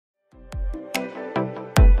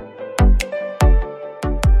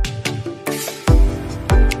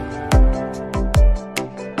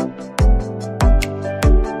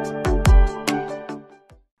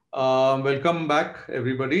Welcome back,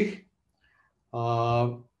 everybody.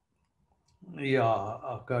 Uh, yeah,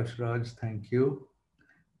 Akash Raj, thank you.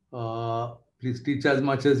 Please teach as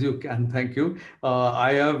much as you can. Thank you.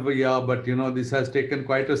 I have, yeah, but this has taken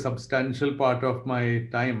quite a substantial part of my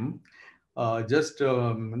time, just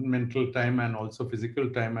mental time and also physical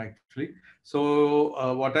time, actually.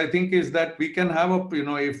 So, what I think is that we can have a,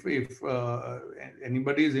 if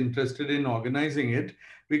anybody is interested in organizing it,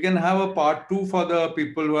 we can have a part two for the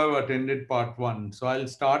people who have attended part one. So, I'll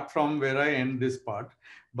start from where I end this part.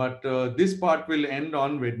 But this part will end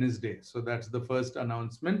on Wednesday. So that's the first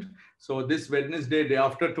announcement. So this Wednesday, day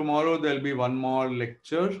after tomorrow, there'll be one more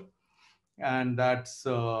lecture. And that's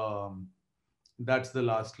the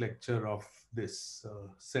last lecture of this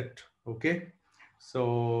set. Okay.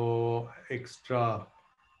 So extra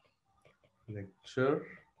lecture,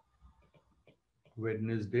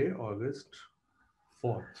 Wednesday, August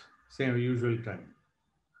 4th. Same usual time.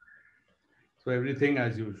 So everything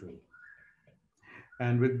as usual.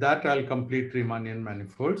 And with that, I'll complete Riemannian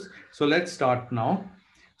manifolds. So let's start now.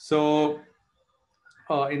 So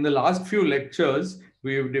in the last few lectures,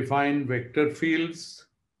 we've defined vector fields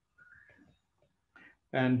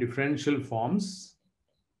and differential forms.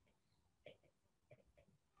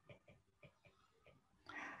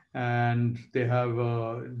 And they have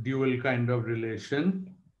a dual kind of relation.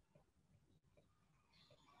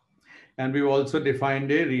 And we've also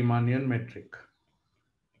defined a Riemannian metric.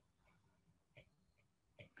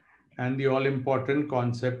 And the all-important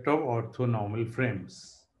concept of orthonormal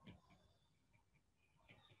frames.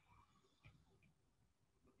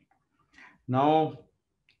 Now,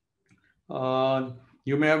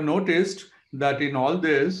 you may have noticed that in all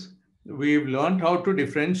this, we've learned how to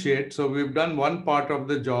differentiate. So we've done one part of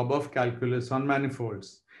the job of calculus on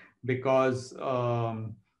manifolds, because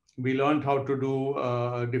we learned how to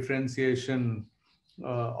do differentiation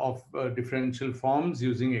of differential forms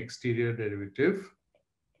using exterior derivative.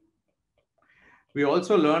 We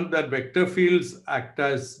also learned that vector fields act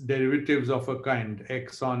as derivatives of a kind.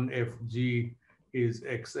 X on Fg is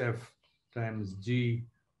xf times g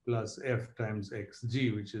plus f times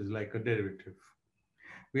xg, which is like a derivative.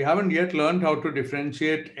 We haven't yet learned how to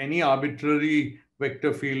differentiate any arbitrary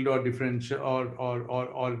vector field or differential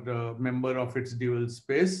or the member of its dual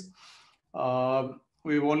space.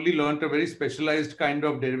 We've only learned a very specialized kind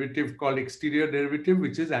of derivative called exterior derivative,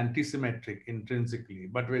 which is antisymmetric intrinsically,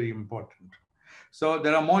 but very important. So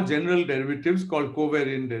there are more general derivatives called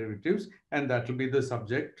covariant derivatives, and that will be the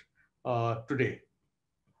subject today.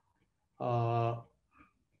 And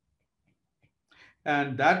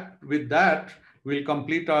with that, we'll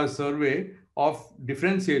complete our survey of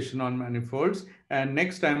differentiation on manifolds. And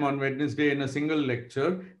next time on Wednesday in a single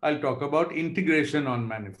lecture, I'll talk about integration on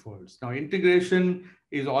manifolds. Now, integration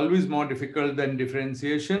is always more difficult than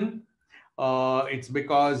differentiation. It's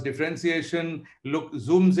because differentiation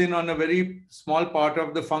zooms in on a very small part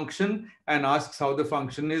of the function and asks how the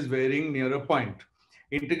function is varying near a point.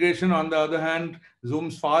 Integration, on the other hand,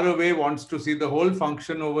 zooms far away, wants to see the whole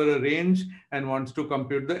function over a range and wants to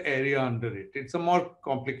compute the area under it. It's a more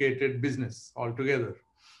complicated business altogether.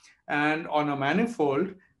 And on a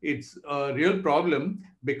manifold, it's a real problem,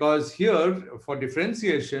 because here for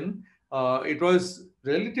differentiation, it was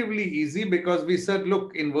relatively easy, because we said,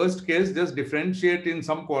 look, in worst case, just differentiate in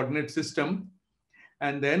some coordinate system,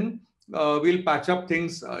 and then we'll patch up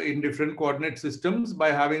things in different coordinate systems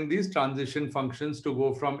by having these transition functions to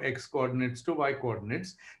go from x coordinates to y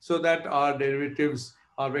coordinates, so that our derivatives,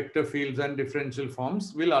 our vector fields and differential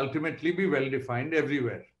forms will ultimately be well defined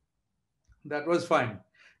everywhere. That was fine.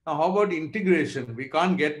 Now, how about integration? We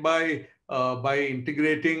can't get by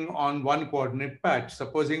integrating on one coordinate patch.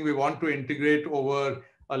 Supposing we want to integrate over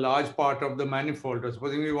a large part of the manifold, or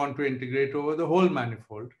supposing we want to integrate over the whole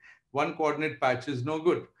manifold, one coordinate patch is no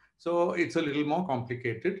good. So it's a little more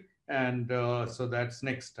complicated. And so that's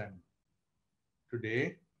next time.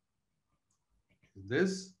 Today is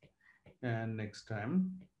this, and next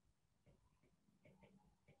time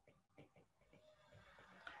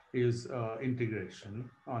is integration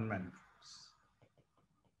on manifolds.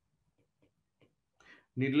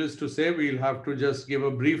 Needless to say, we'll have to just give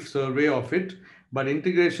a brief survey of it. But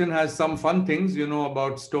integration has some fun things,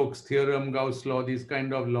 about Stokes' theorem, Gauss' law, these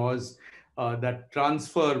kind of laws that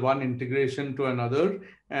transfer one integration to another.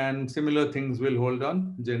 And similar things will hold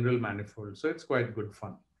on general manifolds. So it's quite good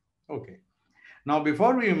fun. Okay. Now,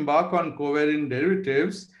 before we embark on covariant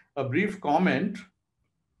derivatives, a brief comment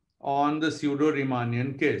on the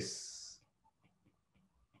pseudo-Riemannian case.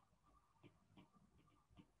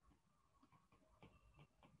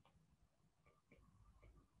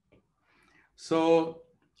 So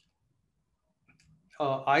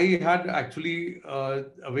I had actually a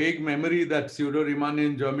vague memory that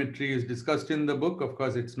pseudo-Riemannian geometry is discussed in the book. Of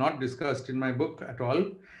course, it's not discussed in my book at all.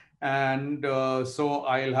 And so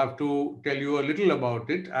I'll have to tell you a little about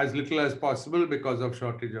it, as little as possible because of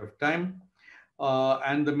shortage of time.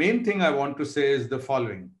 And the main thing I want to say is the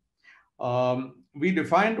following. We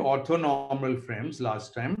defined orthonormal frames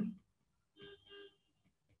last time,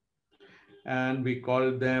 and we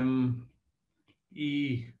called them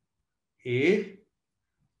EA,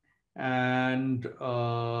 and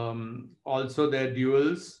also their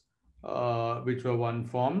duals, which were one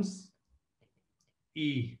forms,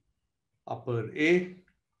 E upper A,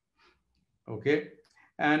 okay?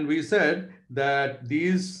 And we said that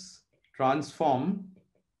these transform,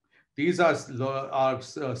 these are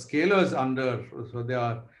scalars under, so they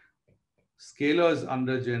are scalars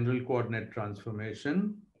under general coordinate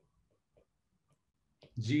transformation.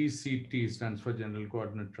 GCT stands for general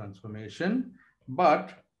coordinate transformation,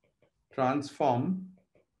 but transform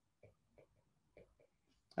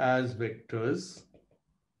as vectors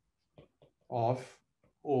of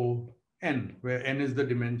ON, where n is the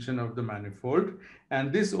dimension of the manifold.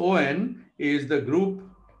 And this ON is the group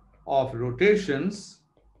of rotations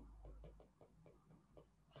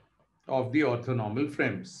of the orthonormal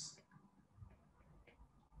frames.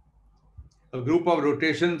 A group of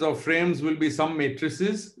rotations of frames will be some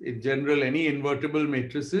matrices, in general, any invertible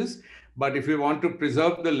matrices. But if we want to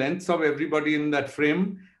preserve the lengths of everybody in that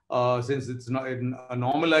frame, since it's not a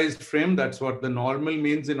normalized frame, that's what the normal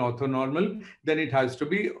means in orthonormal, then it has to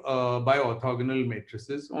be by orthogonal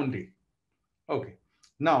matrices only. Okay,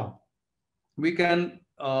 now we can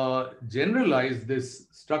generalize this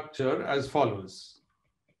structure as follows.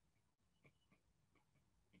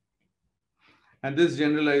 And this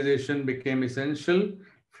generalization became essential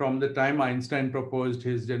from the time Einstein proposed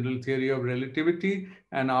his general theory of relativity.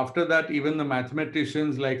 And after that, even the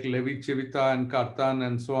mathematicians like Levi-Civita and Cartan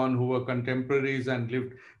and so on, who were contemporaries and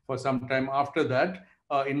lived for some time after that,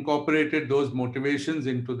 incorporated those motivations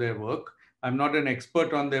into their work. I'm not an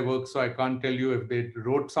expert on their work, so I can't tell you if they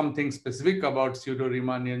wrote something specific about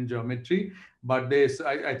pseudo-Riemannian geometry, but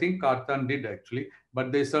I think Cartan did actually,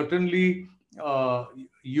 but they certainly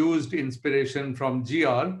used inspiration from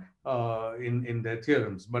GR in their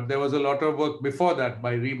theorems. But there was a lot of work before that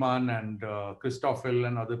by Riemann and Christoffel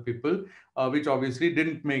and other people, which obviously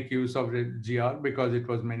didn't make use of GR because it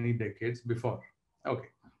was many decades before. Okay,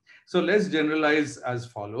 so let's generalize as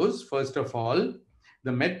follows. First of all,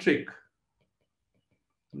 the metric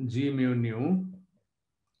G mu nu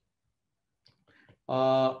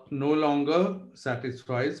no longer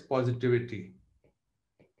satisfies positivity.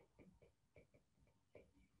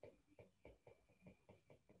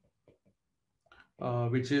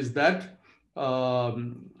 Which is that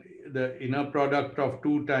the inner product of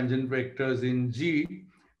two tangent vectors in G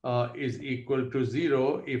is equal to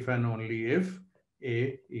 0 if and only if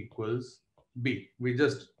A equals B. We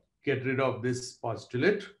just get rid of this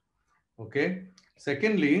postulate. Okay.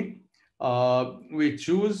 Secondly, we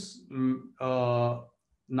choose, now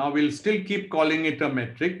we'll still keep calling it a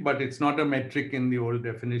metric, but it's not a metric in the old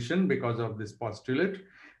definition because of this postulate.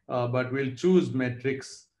 But we'll choose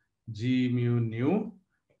metrics G mu nu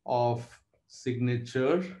of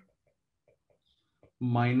signature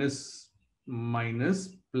minus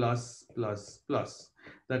plus plus plus.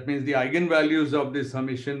 That means the eigenvalues of this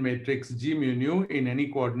Hermitian matrix G mu nu in any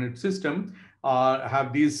coordinate system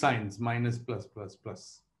have these signs, minus plus plus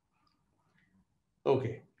plus.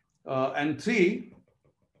 Okay, and 3,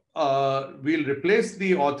 we'll replace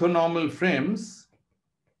the orthonormal frames.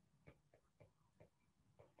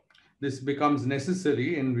 This becomes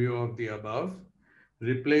necessary in view of the above,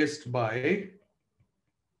 replaced by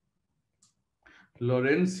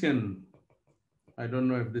Lorentzian. I don't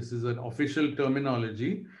know if this is an official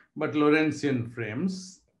terminology, but Lorentzian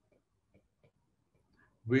frames,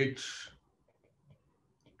 which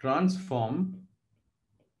transform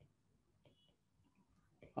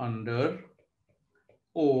under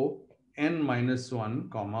O n minus 1,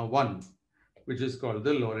 comma 1, which is called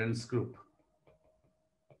the Lorentz group.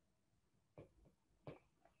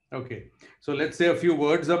 Okay, so let's say a few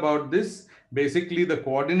words about this. Basically, the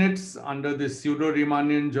coordinates under this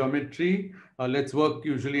pseudo-Riemannian geometry, let's work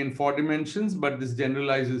usually in 4 dimensions, but this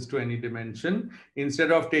generalizes to any dimension.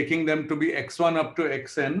 Instead of taking them to be x1 up to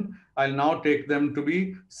xn, I'll now take them to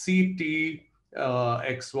be ct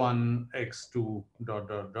x1, x2, dot,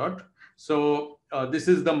 dot, dot. So this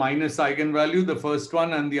is the minus eigenvalue, the first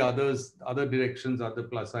one, and the other directions are the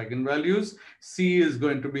plus eigenvalues. C is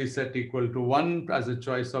going to be set equal to 1 as a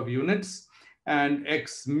choice of units, and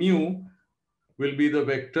x mu, will be the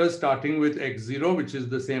vector starting with x0, which is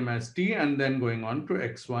the same as t, and then going on to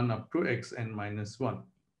x1 up to xn minus 1.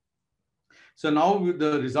 So now with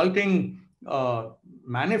the resulting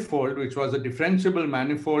manifold, which was a differentiable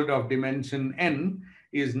manifold of dimension n,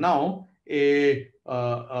 is now a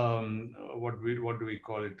what do we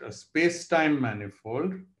call it? A space-time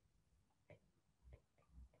manifold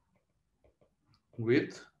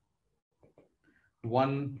with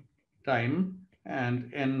one time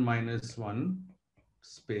and n minus 1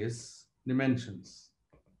 space dimensions.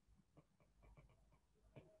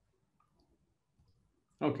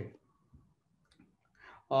 Okay.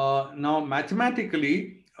 Now,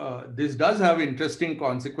 mathematically, this does have interesting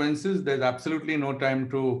consequences. There's absolutely no time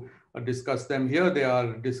to discuss them here. They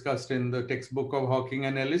are discussed in the textbook of Hawking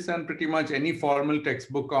and Ellis and pretty much any formal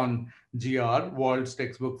textbook on GR, Wald's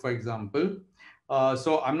textbook, for example.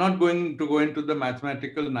 So I'm not going to go into the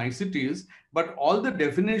mathematical niceties, but all the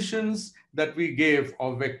definitions that we gave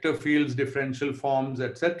of vector fields, differential forms,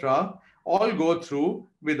 etc., all go through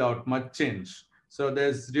without much change. So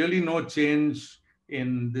there's really no change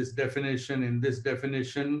in this definition, This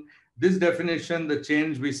definition, the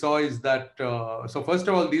change we saw is that, so first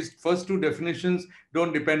of all, these first two definitions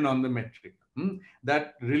don't depend on the metric.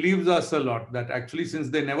 That relieves us a lot, that actually since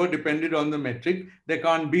they never depended on the metric, there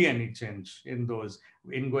can't be any change in those,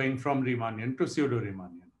 in going from Riemannian to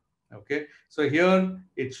pseudo-Riemannian. Okay, so here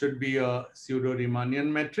it should be a pseudo-Riemannian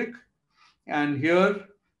metric. And here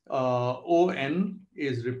ON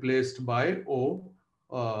is replaced by O.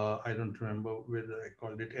 I don't remember whether I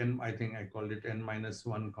called it N. I think I called it N minus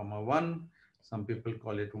 1 comma 1. Some people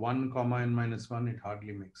call it 1 comma N minus 1. It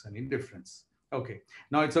hardly makes any difference. Okay.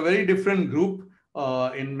 Now it's a very different group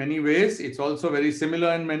in many ways. It's also very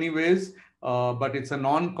similar in many ways, but it's a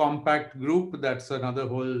non-compact group. That's another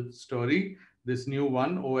whole story. This new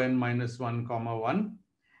one, ON minus 1 comma 1,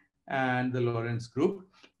 and the Lorentz group.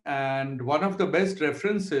 And one of the best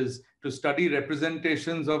references to study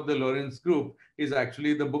representations of the Lorentz group is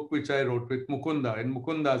actually the book which I wrote with Mukunda, and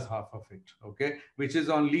Mukunda's half of it, okay, which is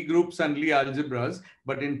on Lie groups and Lie algebras.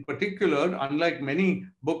 But in particular, unlike many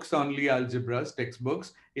books on Lie algebras,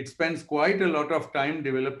 textbooks, it spends quite a lot of time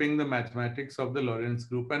developing the mathematics of the Lorentz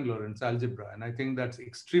group and Lorentz algebra. And I think that's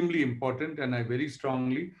extremely important, and I very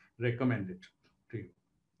strongly recommend it to you.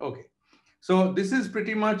 Okay. So this is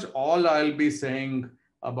pretty much all I'll be saying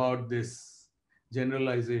about this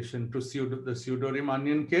generalization to the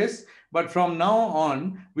pseudo-Riemannian case. But from now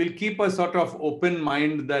on, we'll keep a sort of open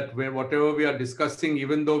mind that whatever we are discussing,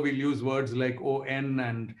 even though we'll use words like ON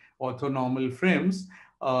and orthonormal frames,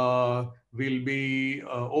 we'll be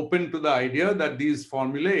open to the idea that these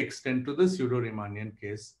formulae extend to the pseudo-Riemannian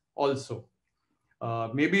case also.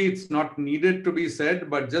 Maybe it's not needed to be said,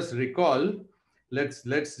 but just recall, let's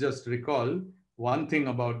just recall one thing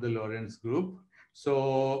about the Lorentz group.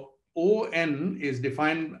 So ON is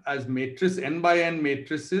defined as matrix, n by n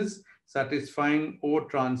matrices satisfying O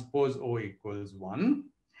transpose O equals 1.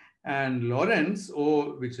 And Lorentz,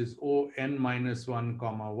 O, which is ON minus 1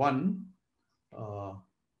 comma 1,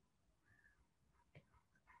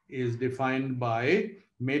 is defined by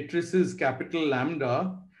matrices capital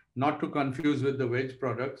lambda, not to confuse with the wedge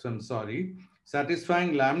products, I'm sorry,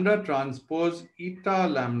 satisfying lambda transpose eta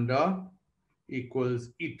lambda equals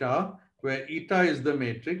eta, where eta is the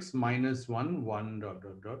matrix minus 1, 1, dot,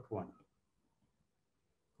 dot, dot, 1.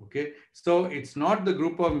 Okay, so it's not the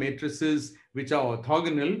group of matrices which are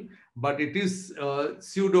orthogonal, but it is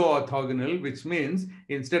pseudo-orthogonal, which means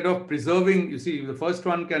instead of preserving, you see, the first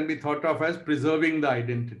one can be thought of as preserving the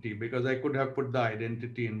identity, because I could have put the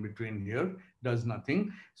identity in between here, does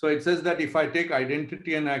nothing. So it says that if I take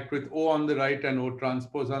identity and act with O on the right and O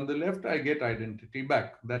transpose on the left, I get identity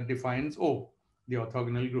back. That defines O, the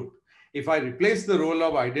orthogonal group. If I replace the role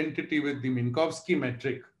of identity with the Minkowski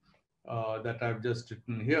metric, that I've just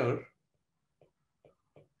written here,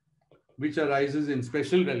 which arises in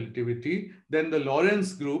special relativity, then the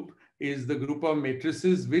Lorentz group is the group of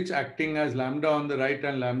matrices which, acting as lambda on the right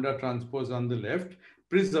and lambda transpose on the left,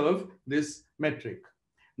 preserve this metric.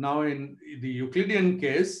 Now in the Euclidean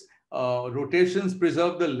case, rotations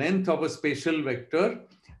preserve the length of a spatial vector,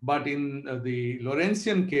 but in the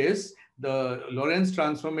Lorentzian case, the Lorentz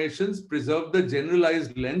transformations preserve the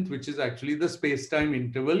generalized length, which is actually the space-time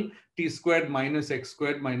interval t squared minus x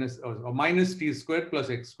squared minus, or minus t squared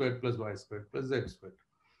plus x squared plus y squared plus z squared.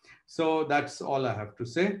 So that's all I have to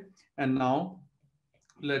say. And now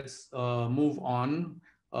let's move on.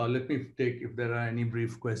 Let me take if there are any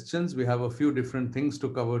brief questions. We have a few different things to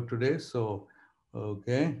cover today. So,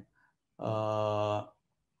 okay.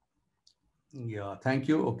 Yeah, thank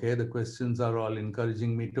you. Okay, the questions are all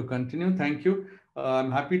encouraging me to continue. Thank you.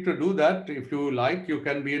 I'm happy to do that. If you like, you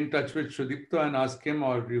can be in touch with Shudipta and ask him,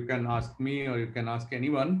 or you can ask me, or you can ask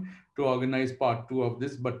anyone to organize part 2 of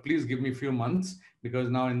this. But please give me a few months, because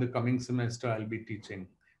now in the coming semester, I'll be teaching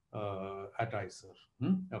at ISER.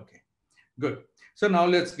 Okay, good. So now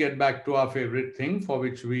let's get back to our favorite thing for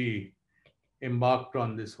which we embarked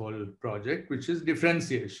on this whole project, which is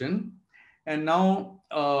differentiation. And now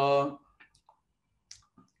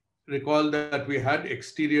recall that we had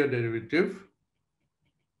exterior derivative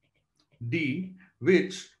d,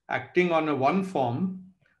 which acting on a one form,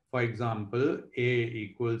 for example, a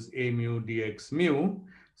equals a mu dx mu,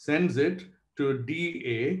 sends it to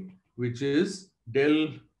dA, which is del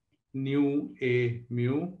nu a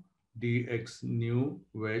mu dx nu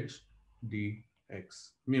wedge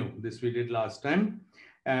dx mu. This we did last time.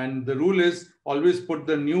 And the rule is always put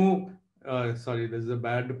the new, sorry, there's a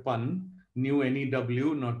bad pun, new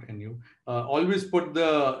NEW, not NU. Always put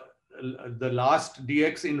the last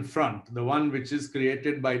dx in front, the one which is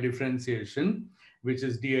created by differentiation, which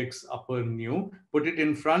is dx upper nu. Put it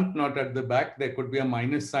in front, not at the back. There could be a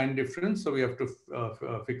minus sign difference, so we have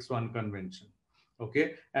to fix one convention.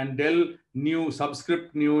 Okay, and del nu,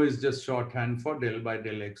 subscript nu is just shorthand for del by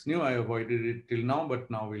del x nu. I avoided it till now, but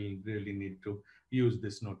now we'll really need to use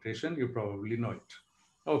this notation. You probably know it.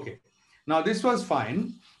 Okay, now this was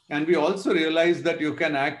fine. And we also realized that you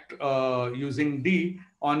can act using D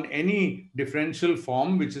on any differential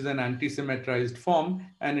form, which is an anti-symmetrized form,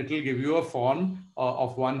 and it will give you a form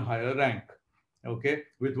of one higher rank, okay,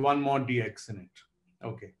 with one more dx in it,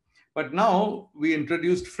 okay. But now we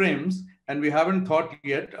introduced frames, and we haven't thought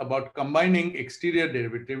yet about combining exterior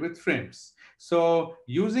derivative with frames. So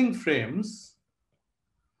using frames,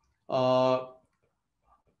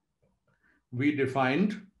 we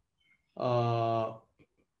defined A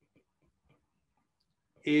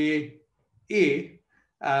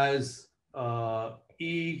as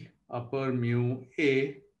E upper mu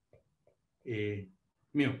A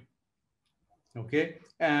mu. Okay,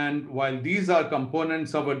 and while these are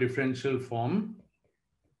components of a differential form,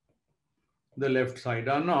 the left side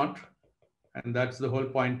are not, and that's the whole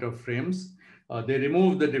point of frames. They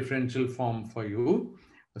remove the differential form for you.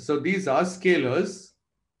 So these are scalars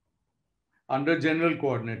under general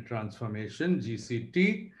coordinate transformation,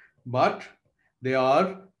 GCT, but they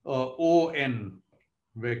are ON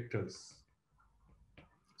vectors.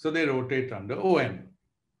 So they rotate under ON.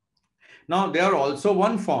 Now they are also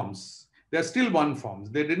one forms. They're still one forms.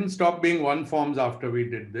 They didn't stop being one forms after we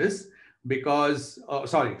did this, because,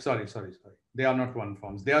 sorry. They are not one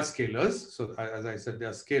forms. They are scalars. So as I said, they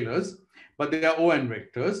are scalars, but they are ON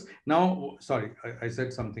vectors. Now, sorry, I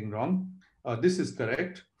said something wrong. This is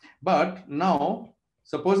correct. But now,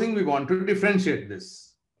 supposing we want to differentiate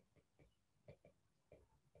this.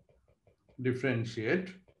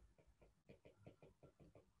 Differentiate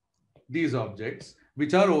these objects,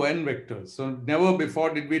 which are ON vectors. So never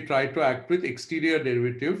before did we try to act with exterior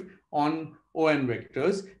derivative on ON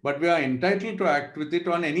vectors, but we are entitled to act with it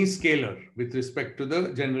on any scalar with respect to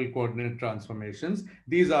the general coordinate transformations.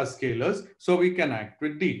 These are scalars, so we can act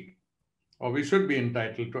with D, or we should be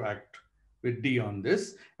entitled to act with D on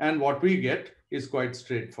this. And what we get is quite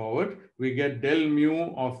straightforward. We get del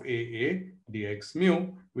mu of AA dx mu,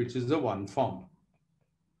 which is a one form.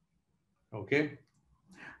 Okay.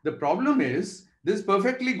 The problem is this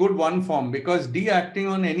perfectly good one form, because D acting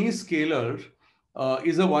on any scalar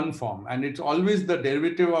is a one form, and it's always the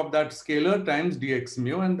derivative of that scalar times dx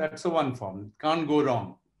mu, and that's a one form. Can't go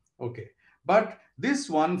wrong. Okay. But this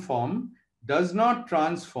one form does not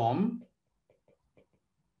transform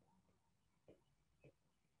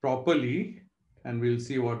properly, and we'll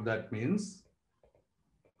see what that means,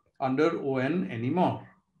 under ON anymore.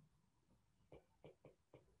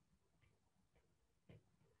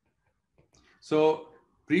 So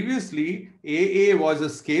previously, AA was a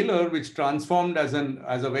scalar which transformed as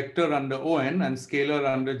a vector under ON and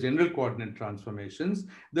scalar under general coordinate transformations.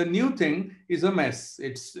 The new thing is a mess.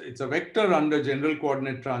 It's a vector under general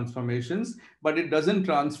coordinate transformations, but it doesn't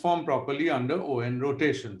transform properly under ON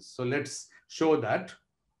rotations. So let's show that.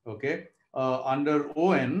 Okay, under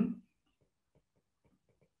ON,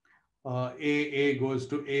 AA goes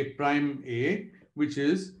to A prime A, which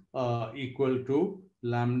is equal to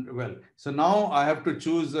lambda. Well, so now I have to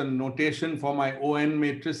choose a notation for my ON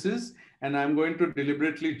matrices, and I'm going to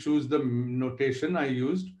deliberately choose the notation I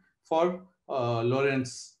used for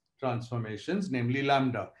Lorentz transformations, namely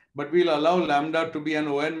lambda. But we'll allow lambda to be an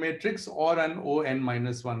ON matrix or an ON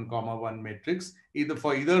minus 1 comma 1 matrix.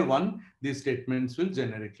 For either one, these statements will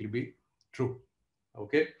generically be true.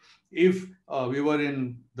 Okay. If we were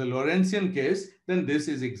in the Lorentzian case, then this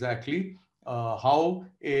is exactly how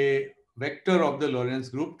a vector of the Lorentz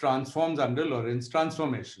group transforms under Lorentz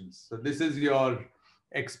transformations. So this is your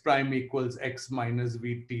x prime equals x minus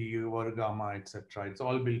vt over gamma, etc. It's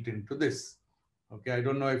all built into this. Okay, I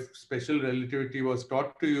don't know if special relativity was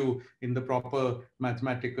taught to you in the proper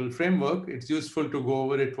mathematical framework. It's useful to go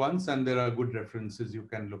over it once, and there are good references you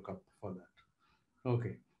can look up for that.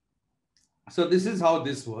 Okay. So this is how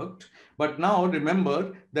this worked. But now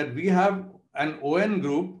remember that we have an ON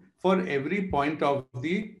group for every point of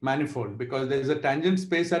the manifold, because there is a tangent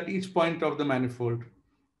space at each point of the manifold.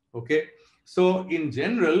 Okay. So in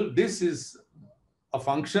general, this is a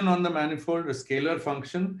function on the manifold, a scalar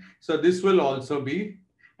function. So this will also be,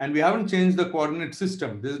 and we haven't changed the coordinate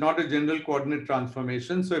system. This is not a general coordinate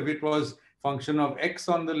transformation. So if it was function of x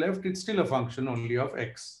on the left, it's still a function only of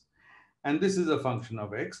x. And this is a function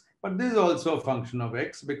of x, but this is also a function of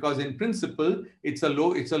x, because in principle, it's a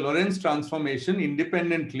Lorentz transformation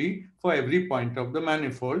independently for every point of the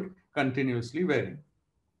manifold, continuously varying.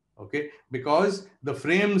 Okay, because the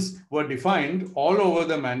frames were defined all over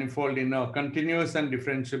the manifold in a continuous and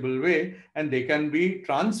differentiable way, and they can be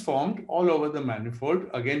transformed all over the manifold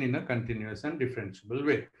again in a continuous and differentiable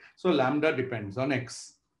way. So lambda depends on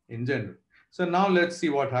x in general. So now let's see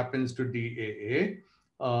what happens to DAA,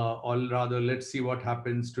 or rather let's see what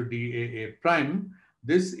happens to DAA prime.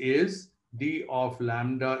 This is D of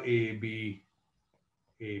lambda AB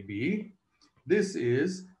AB. This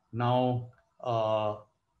is now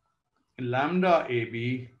lambda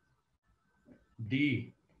AB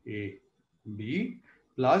D A B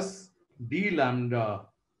plus D lambda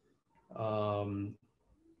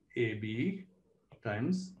AB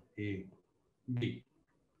times A B.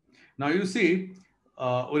 Now you see,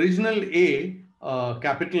 original A,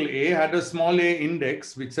 capital A, had a small a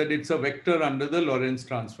index, which said it's a vector under the Lorentz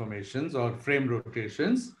transformations or frame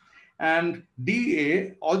rotations. And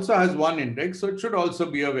DA also has one index, so it should also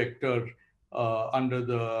be a vector under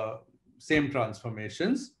the same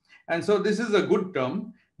transformations. And so this is a good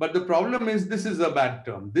term, but the problem is this is a bad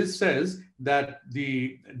term. This says that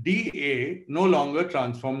the DA no longer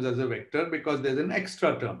transforms as a vector because there's an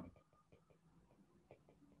extra term.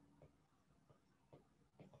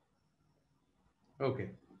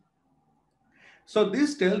 Okay. So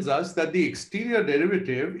this tells us that the exterior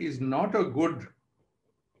derivative is not a good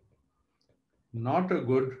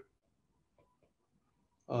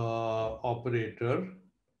operator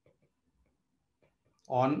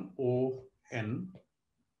on ON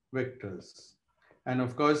vectors. And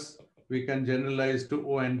of course, we can generalize to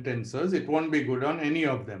ON tensors. It won't be good on any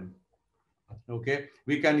of them. Okay,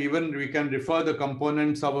 we can refer the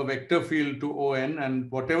components of a vector field to ON,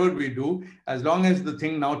 and whatever we do, as long as the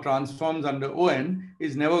thing now transforms under ON,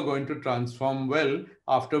 is never going to transform well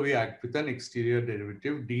after we act with an exterior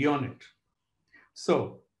derivative D on it.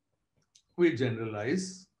 So we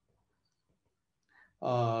generalize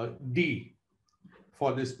D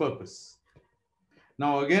for this purpose.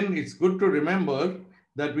 Now again, it's good to remember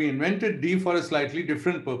that we invented D for a slightly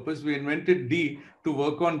different purpose. We invented D to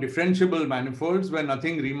work on differentiable manifolds where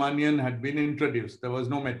nothing Riemannian had been introduced. There was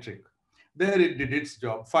no metric. There it did its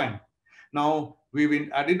job fine. Now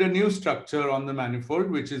we've added a new structure on the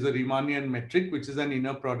manifold, which is a Riemannian metric, which is an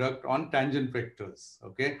inner product on tangent vectors.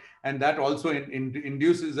 Okay, and that also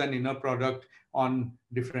induces an inner product on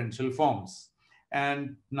differential forms.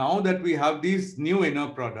 And now that we have these new inner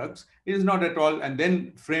products, it is not at all, and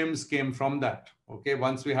then frames came from that. Okay,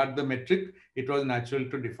 once we had the metric, it was natural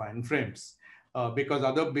to define frames.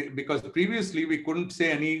 Because previously we couldn't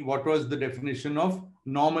say what was the definition of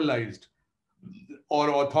normalized or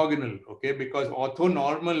orthogonal, okay, because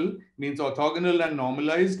orthonormal means orthogonal and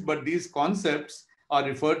normalized, but these concepts are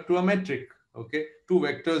referred to a metric. Okay, two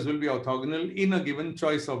vectors will be orthogonal in a given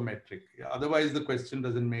choice of metric. Otherwise the question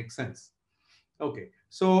doesn't make sense. Okay,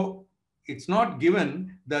 so it's not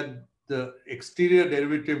given that the exterior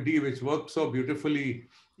derivative D, which works so beautifully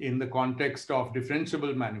in the context of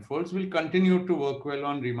differentiable manifolds, will continue to work well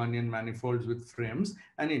on Riemannian manifolds with frames,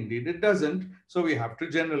 and indeed it doesn't, so we have to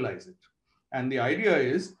generalize it. And the idea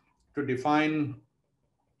is to define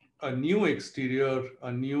a new exterior,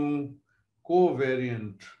 a new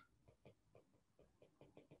covariant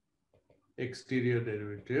exterior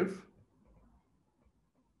derivative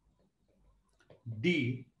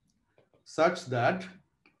D such that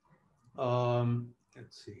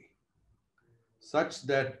such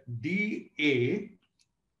that DA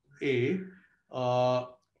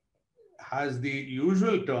has the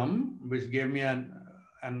usual term, which gave me an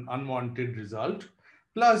unwanted result,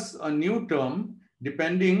 plus a new term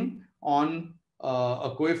depending on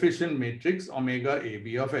a coefficient matrix omega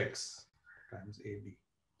AB of x times AB.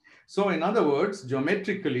 So in other words,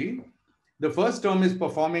 geometrically, The first term is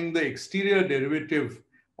performing the exterior derivative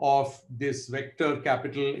of this vector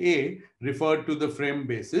capital A referred to the frame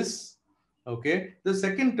basis. Okay. The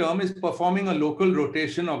second term is performing a local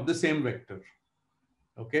rotation of the same vector.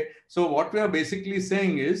 Okay. So what we are basically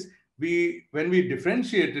saying is, when we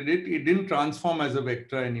differentiated it, it didn't transform as a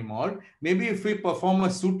vector anymore. Maybe if we perform a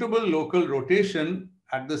suitable local rotation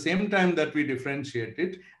at the same time that we differentiate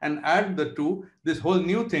it and add the two, this whole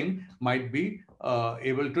new thing might be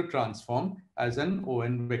able to transform as an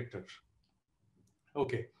ON vector.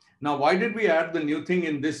 Okay. Now, why did we add the new thing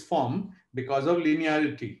in this form? Because of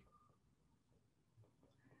linearity.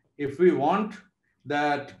 If we want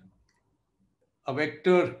that a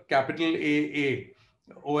vector capital AA,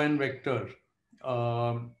 ON vector,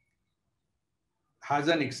 has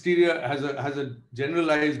an exterior, has a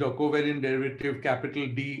generalized or covariant derivative capital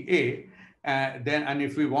DA, and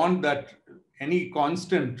if we want that any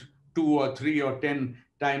constant 2 or 3 or 10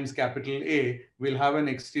 times capital A will have an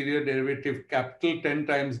exterior derivative capital 10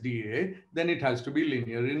 times DA, then it has to be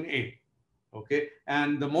linear in A. Okay,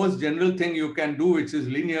 and the most general thing you can do, which is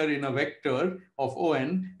linear in a vector of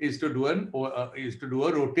ON, is to do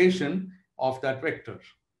a rotation of that vector.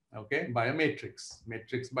 Okay, by a matrix.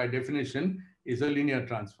 Matrix by definition is a linear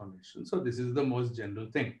transformation. So this is the most general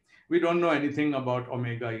thing. We don't know anything about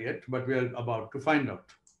omega yet, but we are about to find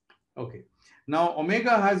out. Okay, now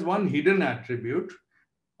omega has one hidden attribute.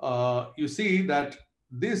 You see that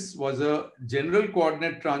this was a general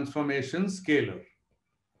coordinate transformation scalar.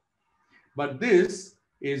 But this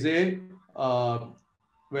is a, well,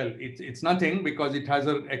 it's nothing because it has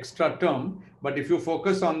an extra term. But if you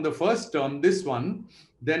focus on the first term, this one,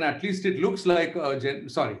 then at least it looks like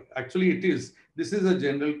a, actually it is. This is a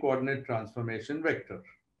general coordinate transformation vector.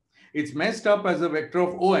 It's messed up as a vector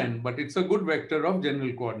of ON, but it's a good vector of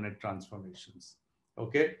general coordinate transformations.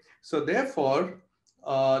 Okay, so therefore,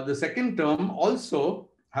 the second term also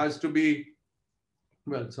has to be,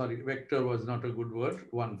 well, sorry, vector was not a good word,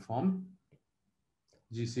 one form.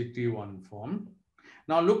 GCT one form.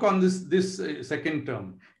 Now look on this second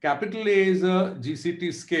term. Capital A is a GCT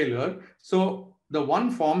scalar. So the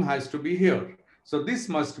one form has to be here. So this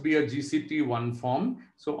must be a GCT one form.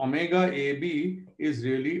 So omega AB is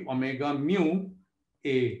really omega mu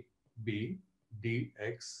AB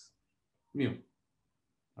dx mu.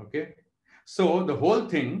 Okay. So the whole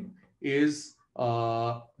thing is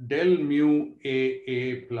del mu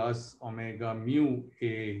AA plus omega mu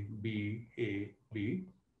AB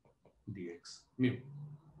dx mu,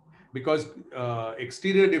 because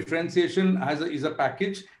exterior differentiation is a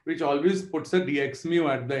package which always puts a dx mu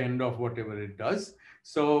at the end of whatever it does.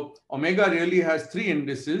 So omega really has three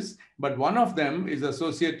indices, but one of them is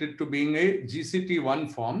associated to being a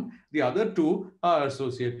GCT1 form. The other two are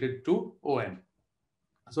associated to OM.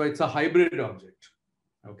 So it's a hybrid object.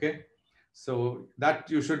 Okay. So that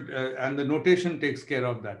you should, and the notation takes care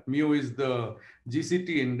of that. Mu is the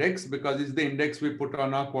GCT index because it's the index we put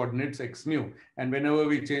on our coordinates x mu. And whenever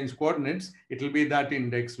we change coordinates, it will be that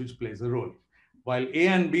index which plays a role. While A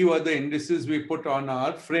and B were the indices we put on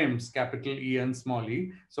our frames, capital E and small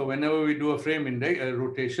e. So whenever we do a frame index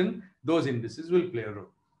rotation, those indices will play a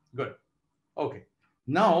role. Good. Okay.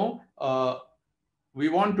 Now, we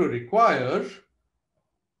want to require,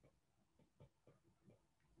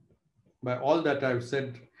 by all that I've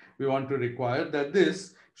said, we want to require that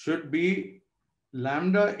this should be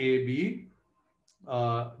lambda AB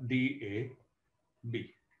dA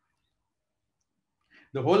B.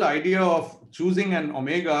 The whole idea of choosing an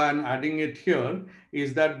omega and adding it here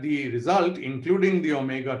is that the result, including the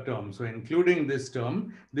omega term, so including this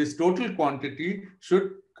term, this total quantity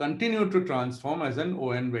should continue to transform as an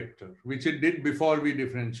ON vector, which it did before we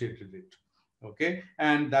differentiated it. Okay,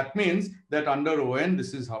 and that means that under ON,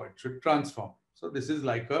 this is how it should transform. So this is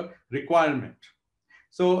like a requirement.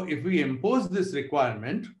 So if we impose this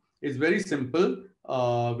requirement, it's very simple.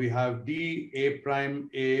 We have dA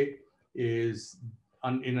prime A is,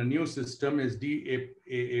 in a new system, is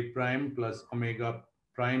dA prime plus omega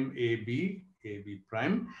prime AB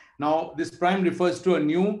prime. Now this prime refers to a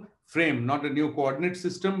new frame, not a new coordinate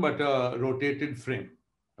system, but a rotated frame.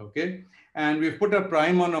 Okay. And we've put a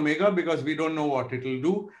prime on omega because we don't know what it will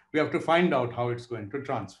do. We have to find out how it's going to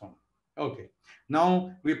transform. Okay.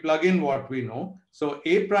 Now we plug in what we know. So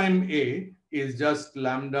A prime A is just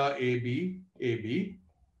lambda AB.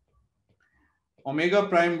 Omega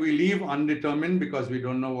prime we leave undetermined because we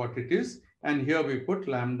don't know what it is. And here we put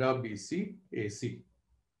lambda BC AC.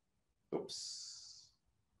 Oops.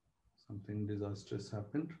 Something disastrous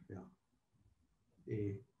happened.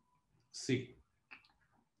 Yeah. AC.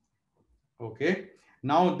 Okay,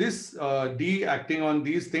 Now this D acting on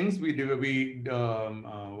these things,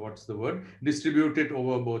 what's the word? Distribute it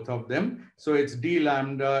over both of them. So it's D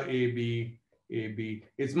lambda AB, AB.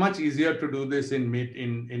 It's much easier to do this in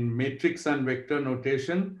matrix and vector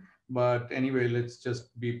notation. But anyway, let's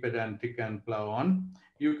just be pedantic and plow on.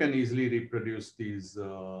 You can easily reproduce these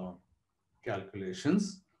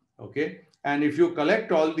calculations. Okay. And if you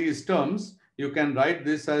collect all these terms, you can write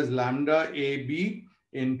this as lambda AB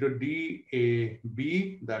into DAB,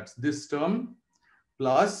 that's this term,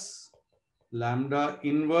 plus lambda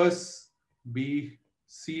inverse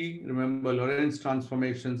BC. Remember, Lorentz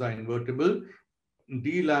transformations are invertible.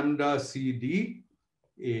 D lambda CD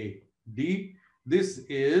AD. This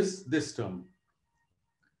is this term.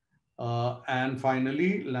 And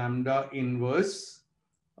finally, lambda inverse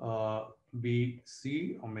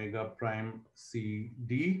BC omega prime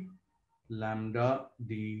CD lambda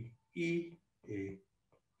DE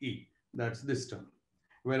AE. That's this term,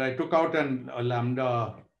 where I took out a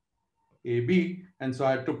lambda AB, and so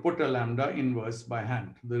I had to put a lambda inverse by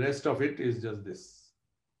hand. The rest of it is just this.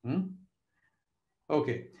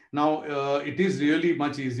 Okay, now it is really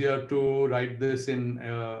much easier to write this in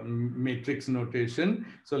matrix notation.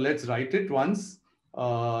 So let's write it once.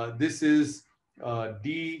 This is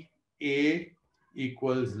dA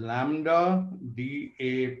equals lambda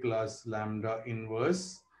dA plus lambda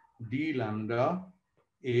inverse d lambda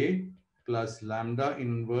A plus lambda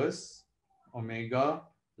inverse omega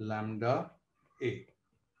lambda A.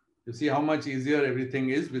 You see how much easier everything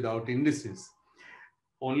is without indices.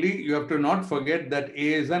 Only you have to not forget that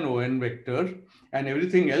A is an ON vector and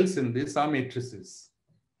everything else in this are matrices.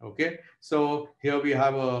 Okay, so here we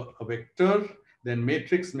have a vector, then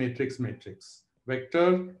matrix, matrix, matrix,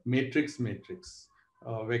 vector, matrix, matrix,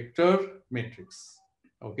 vector, matrix.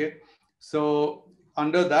 Okay, so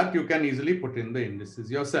under that you can easily put in the indices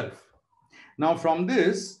yourself. Now from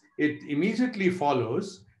this, it immediately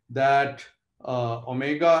follows that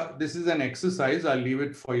omega, this is an exercise, I'll leave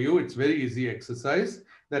it for you, it's very easy exercise,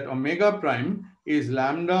 that omega prime is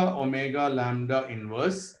lambda omega lambda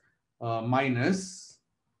inverse minus,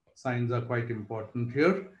 signs are quite important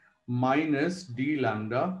here, minus d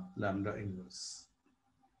lambda lambda inverse.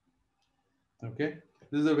 Okay,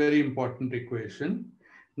 this is a very important equation.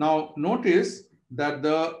 Now notice that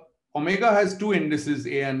the omega has two indices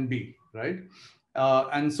A and B, right?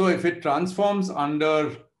 And so if it transforms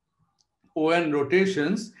under ON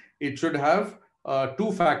rotations, it should have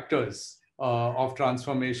two factors of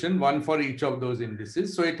transformation, one for each of those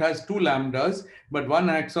indices. So it has two lambdas, but one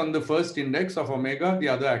acts on the first index of omega, the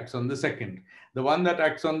other acts on the second. The one that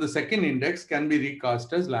acts on the second index can be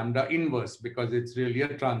recast as lambda inverse because it's really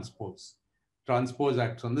a transpose. Transpose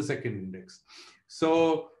acts on the second index.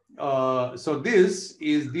 So, so this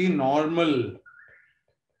is the normal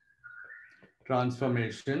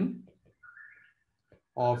transformation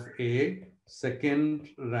of a second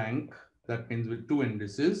rank, that means with two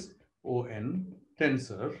indices, ON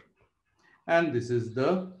tensor, and this is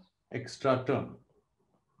the extra term.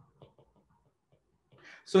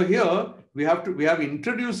 So here we have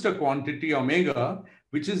introduced a quantity omega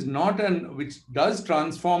which is not which does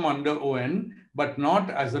transform under ON, but not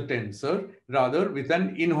as a tensor, rather with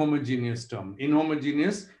an inhomogeneous term.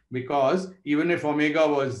 Inhomogeneous because even if omega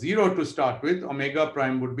was 0 to start with, omega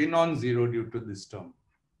prime would be non-zero due to this term.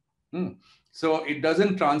 So it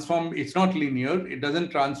doesn't transform, it's not linear, it doesn't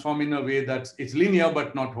transform in a way that's, it's linear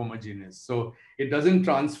but not homogeneous. So it doesn't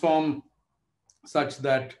transform such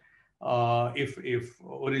that if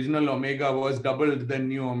original omega was doubled, then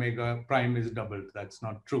new omega prime is doubled. That's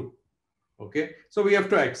not true. Okay, so we have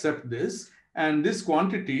to accept this, and this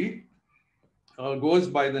quantity goes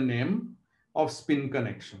by the name of spin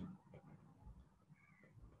connection.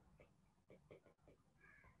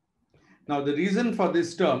 Now the reason for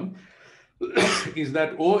this term is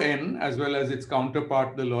that ON as well as its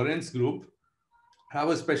counterpart, the Lorentz group, have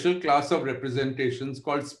a special class of representations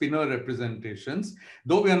called spinor representations,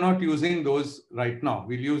 though we are not using those right now.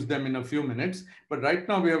 We'll use them in a few minutes, but right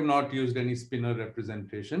now we have not used any spinor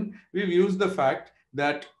representation. We've used the fact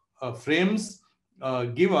that frames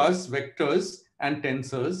give us vectors and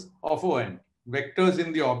tensors of ON. Vectors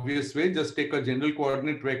in the obvious way, just take a general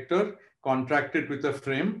coordinate vector, contract it with a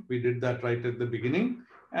frame. We did that right at the beginning,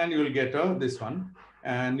 and you'll get this one,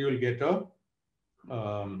 and you'll get a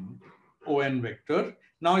ON vector.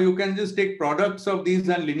 Now you can just take products of these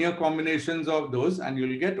and linear combinations of those and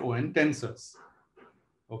you'll get ON tensors.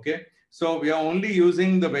 Okay, so we are only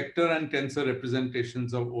using the vector and tensor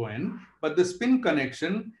representations of ON, but the spin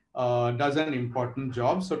connection does an important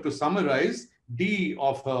job. So to summarize, D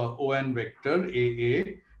of ON vector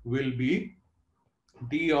AA will be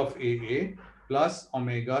D of AA plus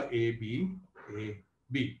omega AB,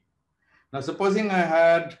 AB. Now, supposing I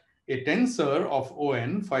had a tensor of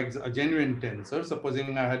ON, for example, a genuine tensor,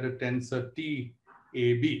 supposing I had a tensor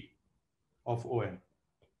TAB of ON,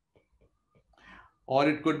 or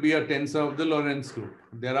it could be a tensor of the Lorentz group.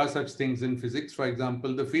 There are such things in physics. For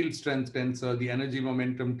example, the field strength tensor, the energy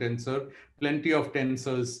momentum tensor, plenty of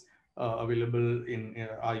tensors available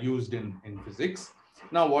are used in physics.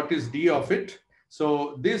 Now, what is D of it?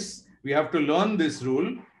 So this, we have to learn this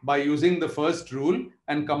rule by using the first rule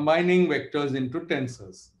and combining vectors into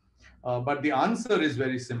tensors. But the answer is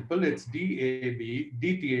very simple. It's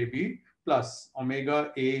DTAB plus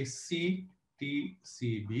omega AC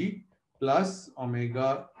TCB plus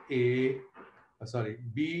omega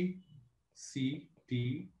B C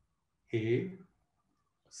T A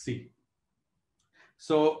C.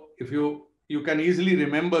 So if you can easily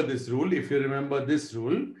remember this rule. If you remember this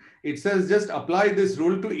rule, it says just apply this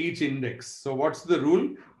rule to each index. So what's the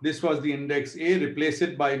rule? This was the index A, replace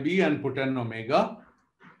it by B and put an omega.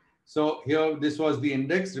 So here, this was the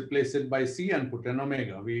index, replace it by C and put an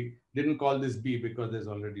omega. We didn't call this B because there's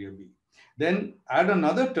already a B. Then add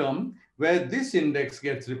another term where this index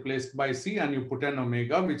gets replaced by C and you put an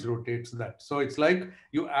omega which rotates that. So it's like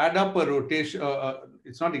you add up a rotation,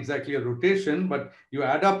 it's not exactly a rotation, but you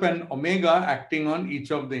add up an omega acting on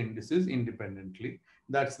each of the indices independently.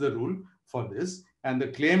 That's the rule for this. And the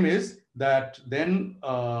claim is that then,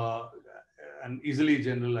 and easily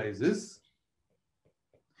generalizes,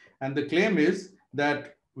 and the claim is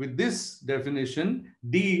that with this definition,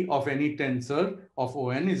 D of any tensor of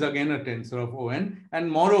ON is again a tensor of ON. And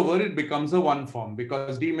moreover, it becomes a one form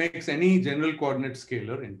because D makes any general coordinate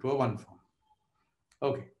scalar into a one form.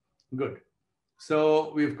 Okay, good.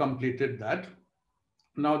 So we've completed that.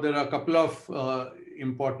 Now there are a couple of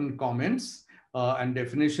important comments and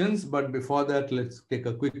definitions. But before that, let's take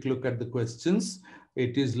a quick look at the questions.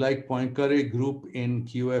 It is like Poincare group in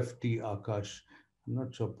QFT, Akash. I'm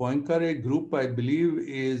not sure. Poincare group, I believe,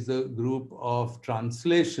 is a group of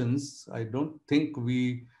translations. I don't think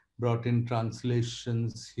we brought in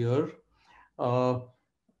translations here.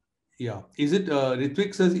 Yeah. Is it,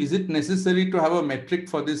 Ritvik says, is it necessary to have a metric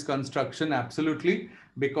for this construction? Absolutely.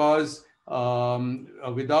 Because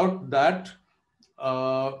without that,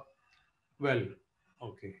 well,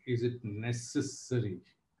 okay. Is it necessary?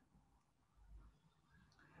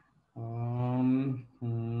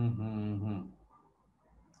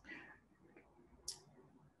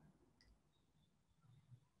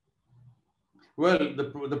 Well,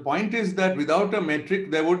 the point is that without a metric,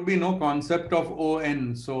 there would be no concept of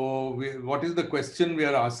ON. So what is the question we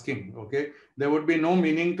are asking? Okay, there would be no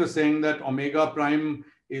meaning to saying that omega prime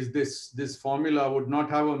is this formula would not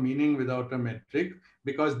have a meaning without a metric,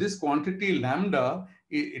 because this quantity lambda,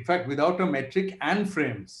 in fact, without a metric and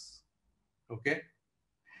frames. Okay,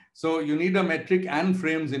 so you need a metric and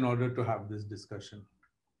frames in order to have this discussion.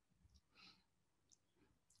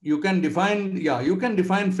 You can define, yeah, you can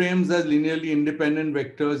define frames as linearly independent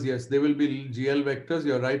vectors. Yes, they will be GL vectors.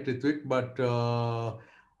 You're right, Ritvik. But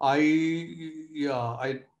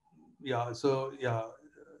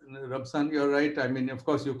Rabsan, you're right. I mean, of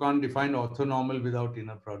course, you can't define orthonormal without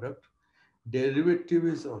inner product. Derivative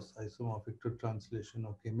is isomorphic to translation.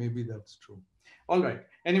 Okay, maybe that's true. All right.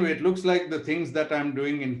 Anyway, it looks like the things that I'm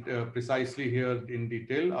doing in precisely here in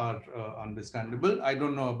detail are understandable. I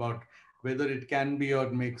don't know about whether it can be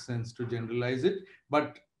or makes sense to generalize it.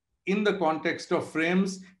 But in the context of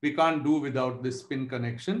frames, we can't do without this spin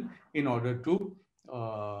connection in order to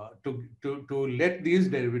let these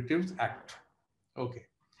derivatives act. Okay.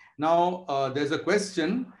 Now, there's a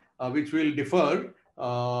question which will differ.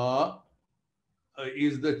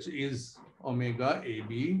 Is omega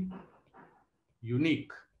AB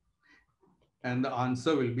unique? And the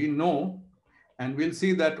answer will be no. And we'll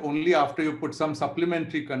see that only after you put some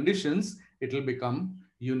supplementary conditions, it will become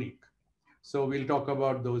unique. So we'll talk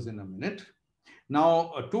about those in a minute.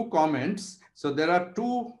 Now, two comments. So there are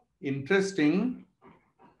two interesting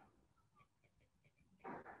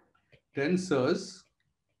tensors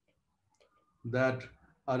that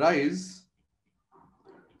arise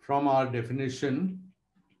from our definition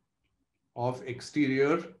of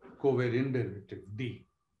exterior covariant derivative, D.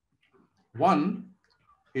 One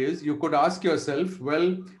is, you could ask yourself,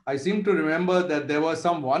 well, I seem to remember that there were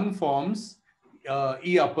some one forms,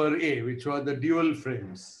 E upper A, which were the dual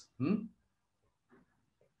frames.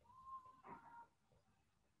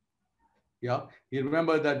 Yeah, you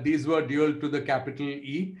remember that these were dual to the capital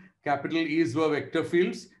E. Capital E's were vector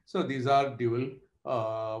fields. So these are dual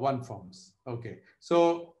one forms. Okay.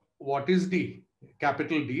 So what is D?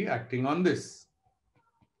 Capital D acting on this.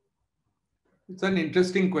 It's an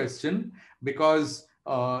interesting question, because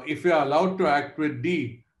if we are allowed to act with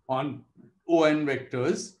D on ON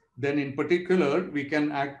vectors, then in particular, we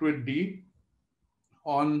can act with D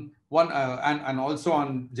on one and also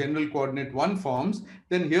on general coordinate 1 forms.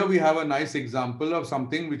 Then here we have a nice example of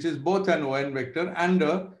something which is both an ON vector and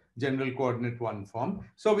a general coordinate 1 form.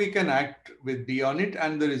 So we can act with D on it,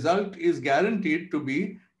 and the result is guaranteed to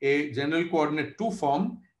be a general coordinate 2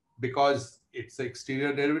 form because it's the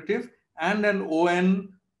exterior derivative, and an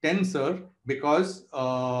ON tensor because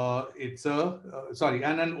it's a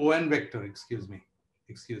and an ON vector, excuse me.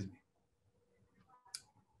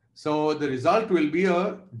 So the result will be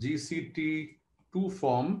a GCT2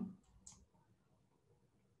 form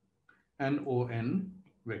and ON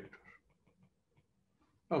vector.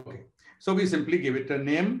 Okay, so we simply give it a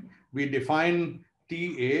name. We define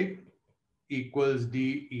TA equals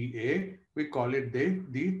DEA. We call it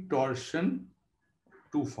the torsion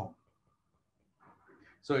 2 form.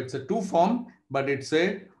 So it's a 2 form, but it's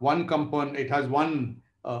a one component. It has one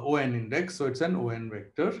ON index. So it's an ON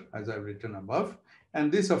vector as I've written above. And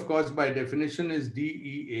this, of course, by definition is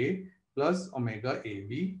DEA plus omega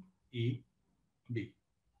AB EB.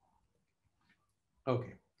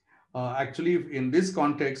 Okay. Actually, in this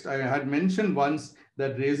context, I had mentioned once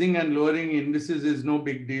that raising and lowering indices is no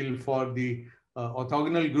big deal for the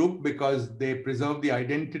orthogonal group because they preserve the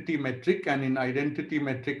identity metric, and in identity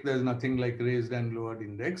metric, there's nothing like raised and lowered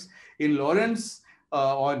index. In Lorentz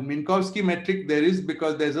or Minkowski metric, there is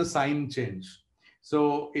because there's a sign change.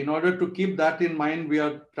 So in order to keep that in mind, we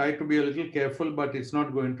are trying to be a little careful, but it's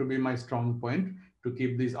not going to be my strong point to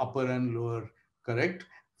keep these upper and lower correct.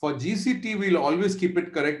 For GCT, we'll always keep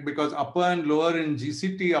it correct because upper and lower in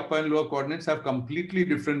GCT, upper and lower coordinates have completely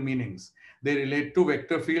different meanings. They relate to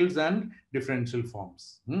vector fields and differential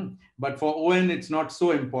forms. But for ON, it's not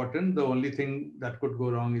so important. The only thing that could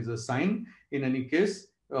go wrong is a sign. In any case,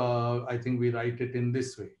 I think we write it in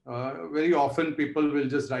this way. Very often, people will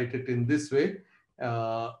just write it in this way.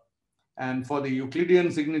 And for the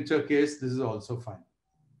Euclidean signature case, this is also fine.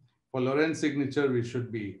 For Lorentz signature, we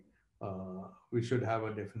should have a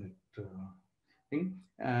definite thing.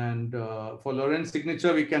 And for Lorentz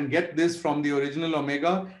signature, we can get this from the original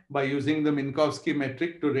omega by using the Minkowski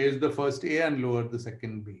metric to raise the first A and lower the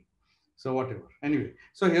second B. So whatever. Anyway,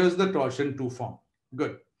 so here's the torsion 2 form.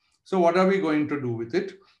 Good. So what are we going to do with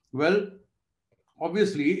it? Well,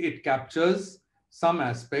 obviously, it captures some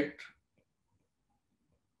aspect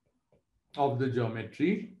of the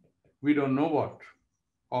geometry. We don't know what.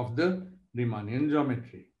 Of the Riemannian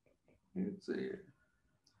geometry. It's a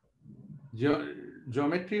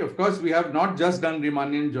geometry. Of course, we have not just done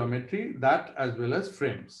Riemannian geometry, that as well as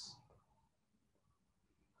frames.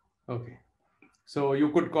 Okay. So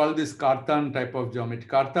you could call this Cartan type of geometry.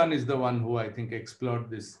 Cartan is the one who I think explored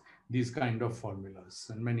these kind of formulas,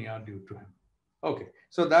 and many are due to him. Okay.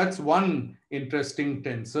 So that's one interesting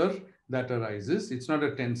tensor that arises. It's not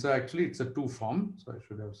a tensor, actually, it's a 2 form. So I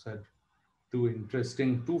should have said 2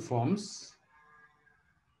 interesting 2 forms.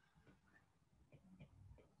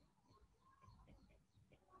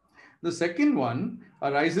 The second one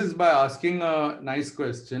arises by asking a nice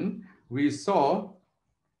question. We saw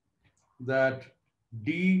that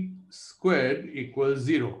D squared equals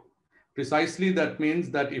 0. Precisely, that means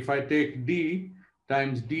that if I take D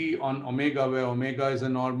times D on omega, where omega is a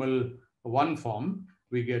normal 1 form,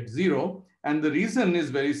 we get 0. And the reason is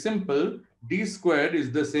very simple. D squared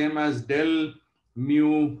is the same as del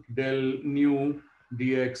mu del nu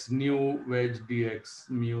dx nu wedge dx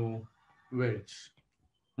mu wedge.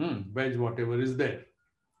 Wedge whatever is there.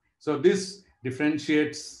 So this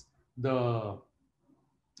differentiates the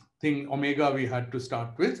thing omega we had to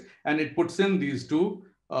start with, and it puts in these two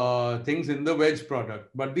things in the wedge product.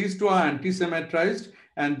 But these two are anti-symmetrized,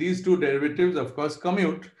 and these two derivatives, of course,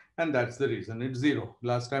 commute, and that's the reason it's 0.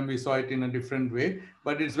 Last time we saw it in a different way,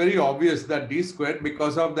 but it's very obvious that D squared,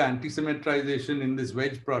 because of the anti-symmetrization in this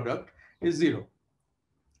wedge product, is 0.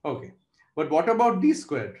 Okay, but what about D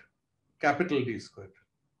squared, capital D squared?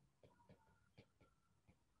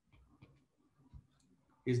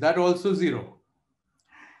 Is that also 0?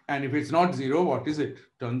 And if it's not 0, what is it?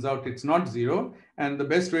 Turns out it's not 0. And the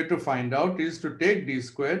best way to find out is to take D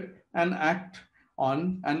squared and act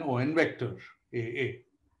on an ON vector, AA.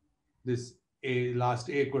 This A,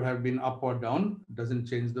 last A could have been up or down, doesn't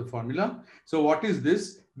change the formula. So what is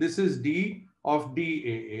this? This is D of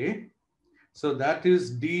DAA. So that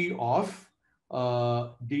is D of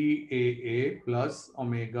DAA plus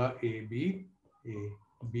omega AB,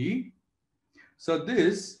 AB. So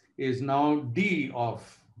this is now D of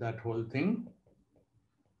that whole thing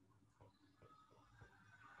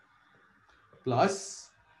plus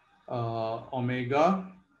omega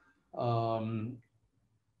Sorry,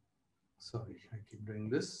 I keep doing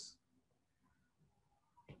this.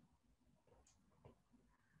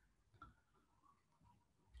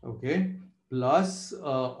 Okay, plus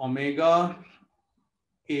omega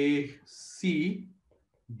AC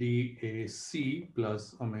DAC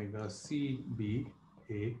plus omega CBA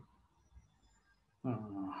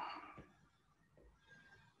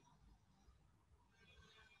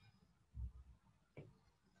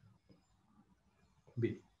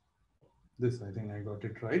B. This, I think I got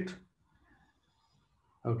it right.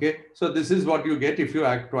 Okay, so this is what you get if you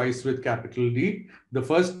act twice with capital D. The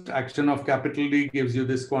first action of capital D gives you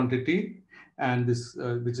this quantity, and this,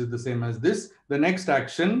 which is the same as this. The next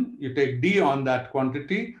action, you take D on that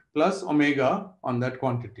quantity plus omega on that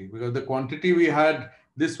quantity, because the quantity we had,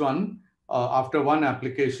 this one, after one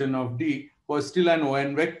application of D, was still an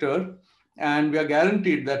ON vector. And we are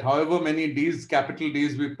guaranteed that however many D's, capital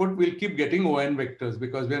D's we put, we'll keep getting ON vectors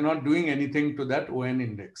because we are not doing anything to that ON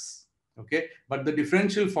index. Okay, but the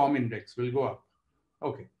differential form index will go up.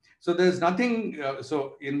 Okay, so there's nothing,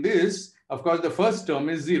 so in this, of course, the first term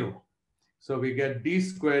is 0. So we get D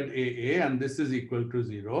squared AA, and this is equal to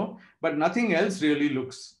 0, but nothing else really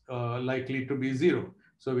looks likely to be 0.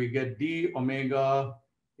 So we get D omega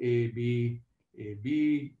AB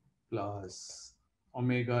AB plus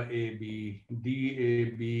omega AB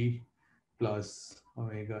DAB plus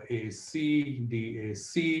omega AC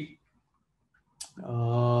DAC.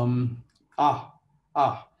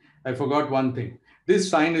 I forgot one thing. This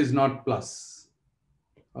sign is not plus.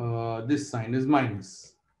 This sign is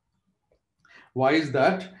minus. Why is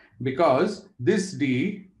that? Because this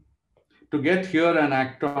D, to get here and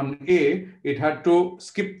act on A, it had to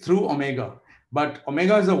skip through omega. But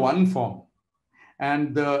omega is a one form.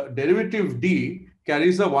 And the derivative D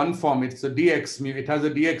carries a one form. It's a dx mu. It has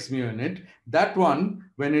a dx mu in it. That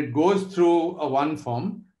one, when it goes through a one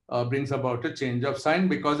form, brings about a change of sign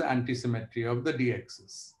because antisymmetry of the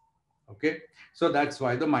dx's. Okay, so that's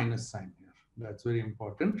why the minus sign here. That's very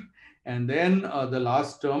important. And then the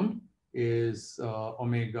last term is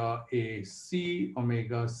omega AC,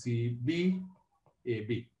 omega CB,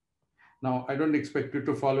 AB. Now, I don't expect you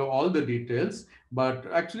to follow all the details, but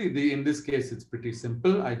actually in this case, it's pretty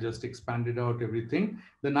simple. I just expanded out everything.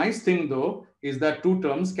 The nice thing though, is that two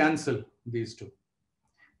terms cancel these two.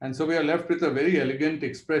 And so we are left with a very elegant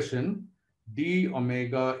expression, D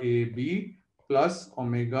omega AB plus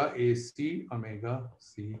omega AC omega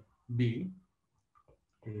CB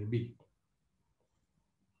AB,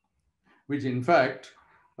 which in fact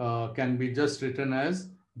can be just written as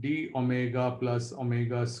D omega plus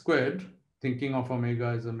omega squared, thinking of omega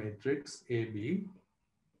as a matrix, AB,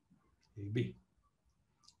 AB.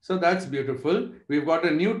 So that's beautiful. We've got a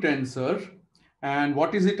new tensor. And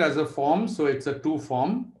what is it as a form? So it's a two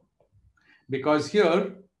form, because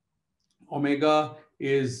here omega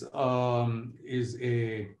is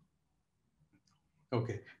a,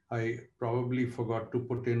 okay, I probably forgot to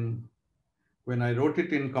put in, when I wrote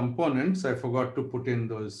it in components, I forgot to put in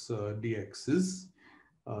those dx's.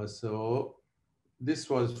 So this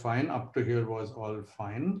was fine. Up to here was all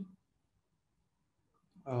fine.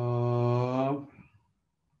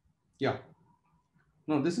 Yeah.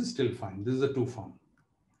 No, this is still fine. This is a two form.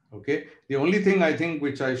 Okay. The only thing I think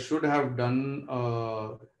which I should have done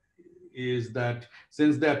is that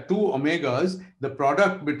since there are two omegas, the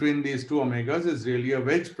product between these two omegas is really a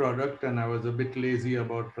wedge product, and I was a bit lazy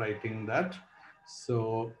about writing that.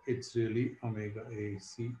 So it's really omega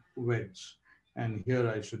AC wedge. And here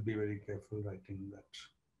I should be very careful writing that.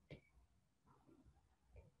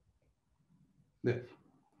 There.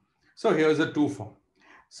 So here's a two form.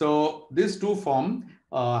 So this two form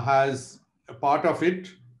has a part of it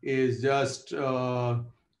is just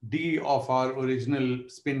D of our original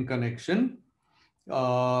spin connection.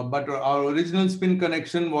 But our original spin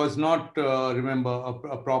connection was not, remember,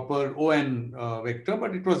 a proper ON vector,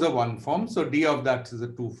 but it was a one form. So D of that is a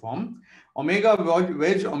two form. Omega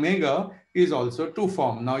wedge omega is also two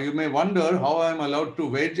form. Now you may wonder how I'm allowed to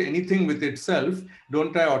wedge anything with itself.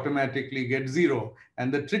 Don't I automatically get 0?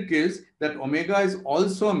 And the trick is that omega is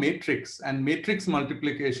also a matrix, and matrix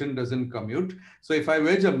multiplication doesn't commute. So if I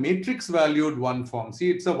wedge a matrix valued one form, see,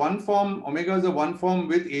 it's a one form, omega is a one form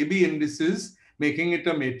with AB indices, making it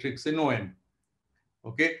a matrix in ON,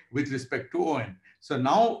 okay, with respect to ON. So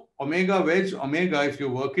now omega wedge omega, if you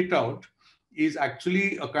work it out, is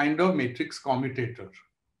actually a kind of matrix commutator,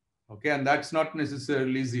 okay, and that's not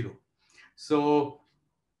necessarily 0. So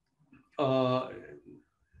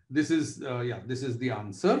this is the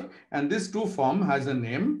answer, and this two form has a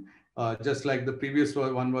name, just like the previous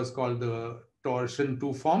one was called the torsion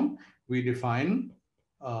two form. We define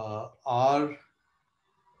R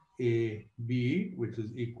AB, which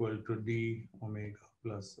is equal to d omega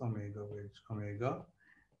plus omega wedge omega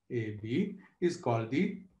AB, is called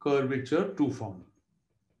the curvature two form.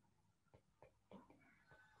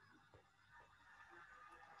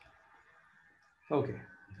 Okay,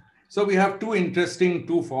 so we have two interesting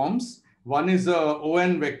two forms. One is a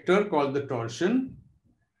ON vector called the torsion.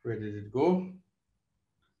 Where did it go?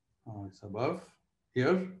 Oh, it's above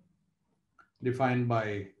here, defined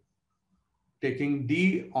by taking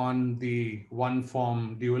D on the one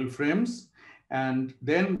form dual frames. And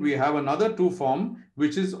then we have another two form,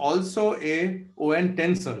 which is also a ON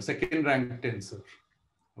tensor, second rank tensor.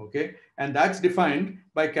 Okay, and that's defined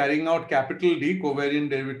by carrying out capital D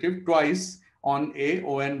covariant derivative twice on a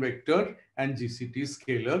ON vector and GCT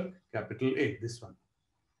scalar capital A, this one.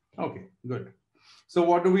 Okay, good. So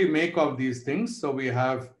what do we make of these things? So we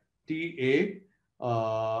have TA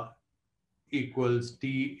equals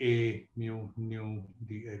TA mu nu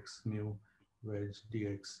dx nu wedge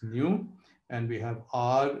dx nu, and we have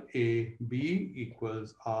RAB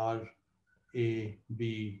equals RAB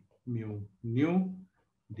mu nu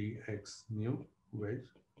dx nu wedge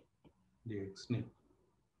dx nu.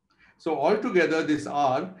 So altogether, this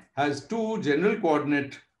R has two general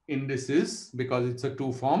coordinate indices because it's a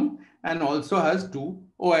two form, and also has two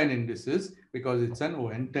ON indices because it's an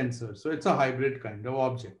ON tensor. So it's a hybrid kind of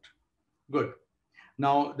object. Good.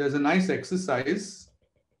 Now there's a nice exercise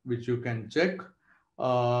which you can check.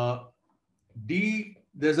 There's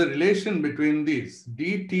a relation between these.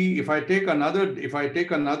 dt, if I take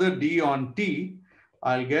another d on t,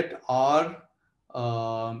 I'll get R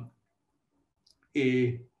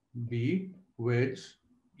A B wedge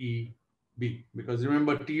E B, because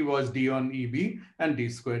remember t was d on EB and d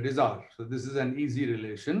squared is R. So this is an easy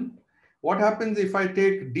relation. What happens if I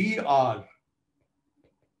take dr?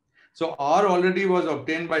 So R already was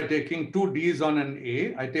obtained by taking two D's on an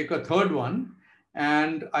A. I take a third one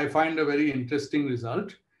and I find a very interesting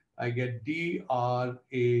result. I get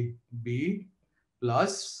DRAB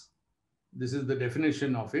plus, this is the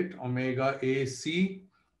definition of it, omega AC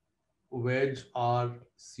wedge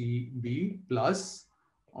RCB plus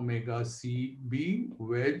omega CB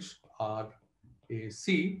wedge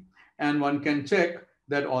RAC. And one can check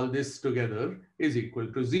that all this together is equal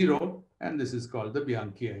to 0, and this is called the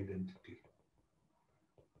Bianchi identity.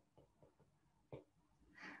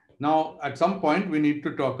 Now, at some point, we need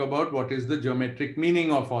to talk about what is the geometric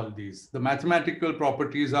meaning of all these. The mathematical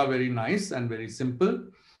properties are very nice and very simple.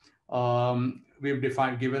 We've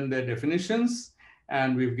given their definitions,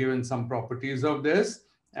 and we've given some properties of this.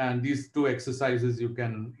 And these two exercises you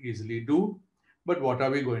can easily do. But what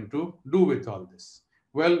are we going to do with all this?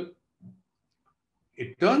 Well,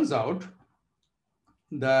 it turns out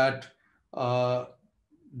that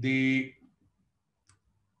the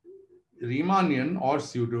Riemannian or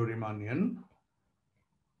pseudo-Riemannian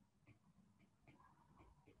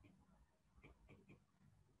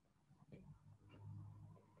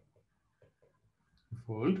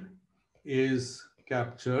fold is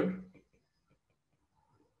captured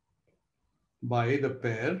by the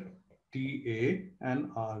pair TA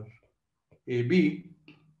and RAB,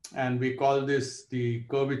 and we call this the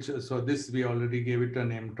curvature. So this we already gave it a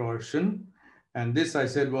name, torsion, and this I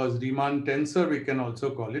said was Riemann tensor. We can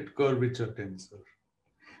also call it curvature tensor.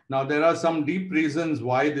 Now there are some deep reasons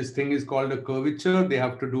why this thing is called a curvature. They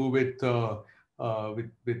have to do with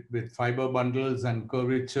fiber bundles and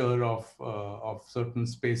curvature of certain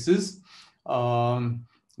spaces.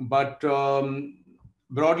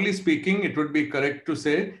 Broadly speaking, it would be correct to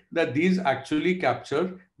say that these actually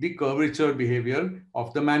capture the curvature behavior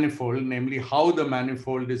of the manifold, namely how the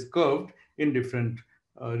manifold is curved in different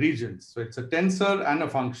regions. So it's a tensor and a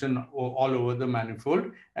function all over the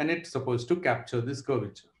manifold, and it's supposed to capture this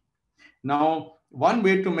curvature. Now, one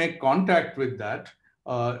way to make contact with that,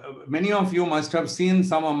 many of you must have seen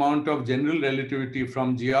some amount of general relativity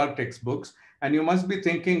from GR textbooks, and you must be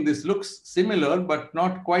thinking this looks similar, but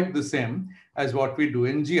not quite the same as what we do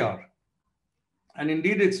in GR. And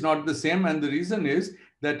indeed, it's not the same. And the reason is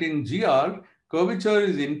that in GR, curvature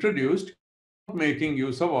is introduced without making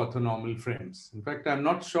use of orthonormal frames. In fact, I'm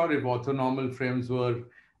not sure if orthonormal frames were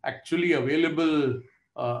actually available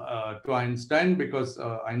to Einstein, because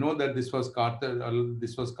I know that this was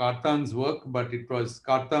Cartan's work, but it was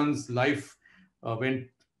Cartan's life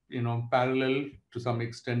went parallel to some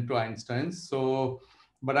extent to Einstein's. So,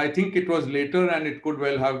 but I think it was later, and it could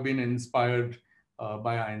well have been inspired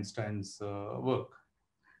by Einstein's work.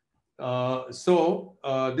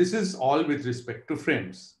 This is all with respect to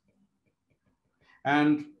frames.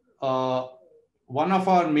 And one of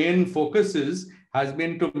our main focuses has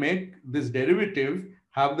been to make this derivative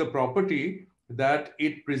have the property that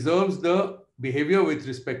it preserves the behavior with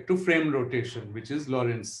respect to frame rotation, which is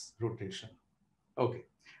Lorentz rotation. Okay.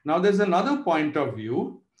 Now there's another point of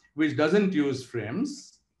view which doesn't use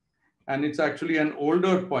frames, and it's actually an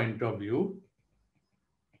older point of view.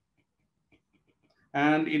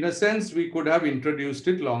 And in a sense, we could have introduced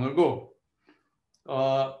it long ago.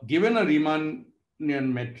 Given a Riemannian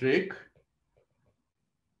metric,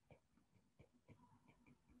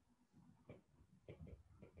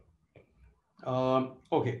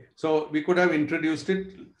 okay, so we could have introduced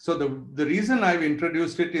it. So the reason I've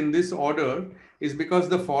introduced it in this order is because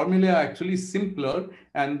the formulae are actually simpler,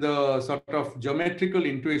 and the sort of geometrical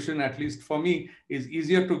intuition, at least for me, is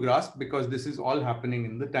easier to grasp because this is all happening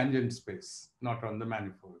in the tangent space, not on the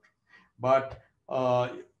manifold. But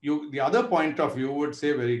the other point of view would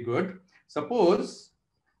say very good. Suppose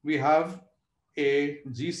we have a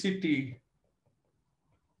GCT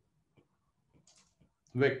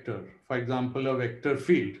vector, for example, a vector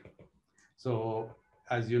field. So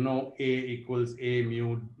as you know, A equals A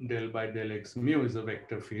mu del by del x mu is a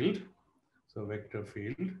vector field. So vector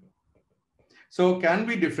field. So can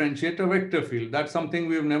we differentiate a vector field? That's something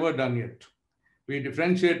we've never done yet. We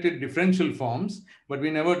differentiated differential forms, but we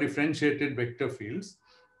never differentiated vector fields.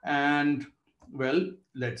 And well,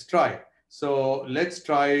 let's try. So let's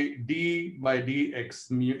try d by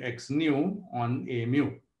dx mu x nu on A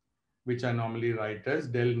mu, which I normally write as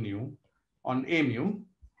del nu on A mu.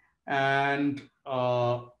 And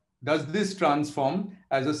does this transform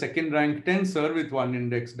as a second rank tensor with one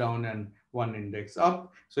index down and one index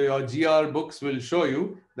up? So your GR books will show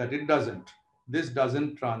you that it doesn't. This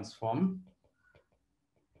doesn't transform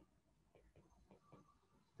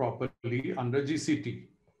properly under GCT.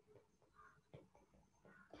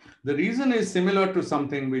 The reason is similar to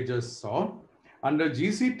something we just saw. Under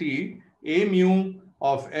GCT, A mu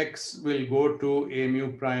of x will go to A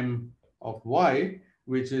mu prime of y,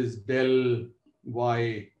 which is del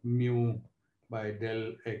y mu by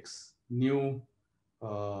del x nu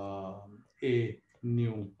A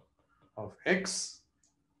nu of x.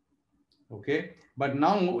 Okay, but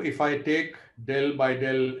now if I take del by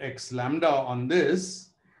del x lambda on this,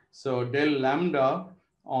 so del lambda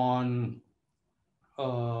on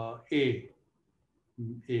A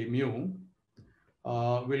mu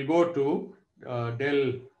will go to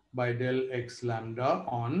del by del x lambda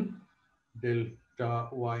on delta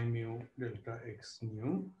y mu delta x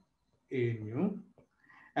mu A mu.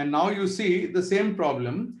 And now you see the same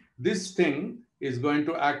problem. This thing is going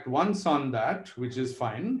to act once on that, which is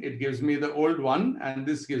fine. It gives me the old one, and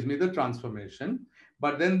this gives me the transformation.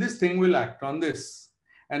 But then this thing will act on this.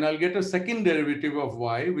 And I'll get a second derivative of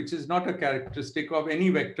y, which is not a characteristic of any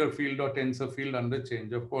vector field or tensor field under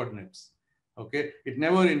change of coordinates. Okay, it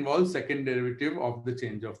never involves second derivative of the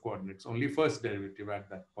change of coordinates, only first derivative at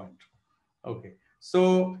that point. Okay,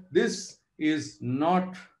 so this is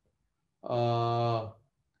not a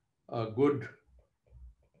good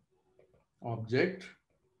object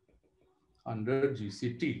under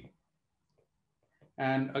GCT.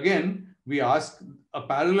 And again, we ask a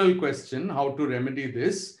parallel question, how to remedy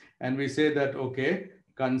this. And we say that, okay,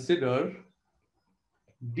 consider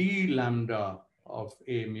d lambda of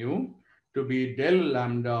A mu to be del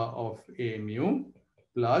lambda of A mu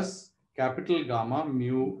plus capital gamma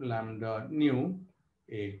mu lambda nu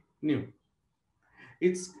A nu.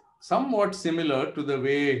 It's somewhat similar to the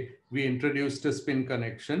way we introduced a spin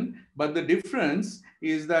connection, but the difference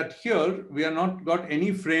is that here we are not got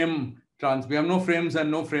any frame we have no frames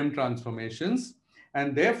and no frame transformations,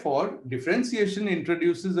 and therefore differentiation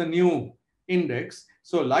introduces a new index.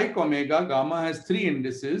 So like omega, gamma has three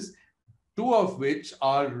indices, two of which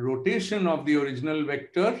are rotation of the original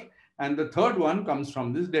vector, and the third one comes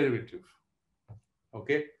from this derivative.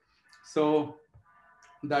 Okay, so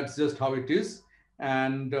that's just how it is.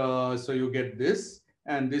 And so you get this,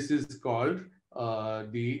 and this is called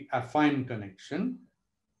the affine connection.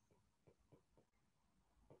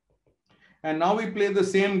 And now we play the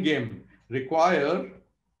same game. Require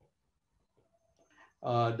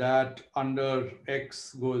that under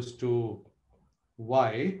x goes to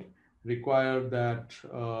y, require that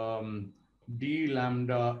d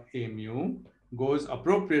lambda A mu goes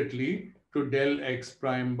appropriately to del x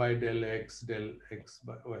prime by del x, del x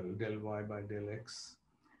by, well, del y by del x.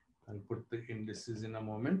 I'll put the indices in a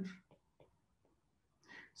moment.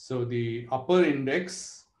 So the upper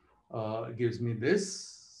index gives me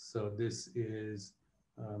this. So this is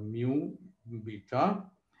mu beta,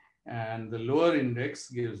 and the lower index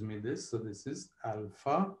gives me this. So this is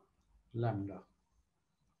alpha lambda.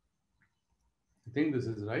 I think this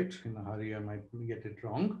is right. In a hurry, I might get it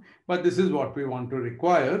wrong, but this is what we want to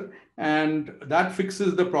require. And that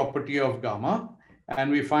fixes the property of gamma.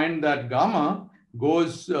 And we find that gamma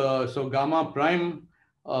goes, so gamma prime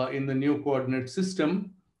in the new coordinate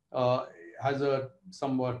system has a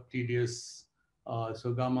somewhat tedious,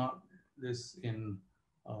 so gamma, this in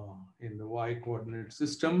the y coordinate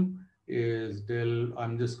system is del,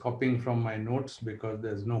 I'm just copying from my notes because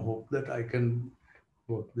there's no hope that I can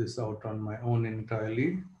work this out on my own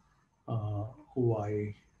entirely.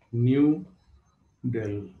 Y nu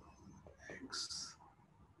del x.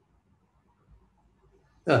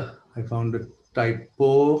 I found a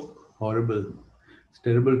typo. Horrible. It's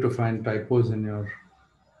terrible to find typos in your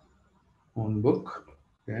own book.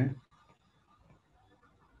 Okay.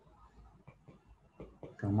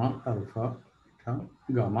 Gamma, alpha, beta,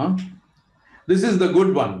 gamma. This is the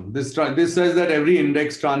good one. This says that every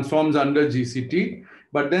index transforms under GCT,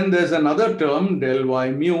 but then there's another term, del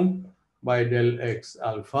y mu by del x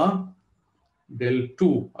alpha, del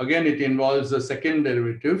 2. Again, it involves the second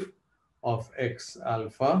derivative of x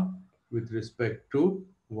alpha with respect to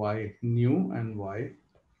y nu and y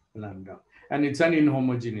lambda. And it's an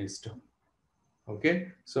inhomogeneous term. Okay,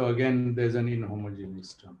 so again, there's an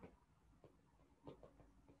inhomogeneous term.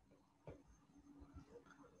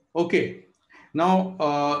 Okay,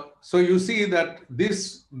 now, so you see that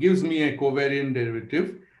this gives me a covariant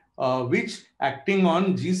derivative, which acting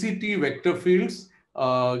on GCT vector fields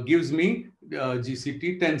gives me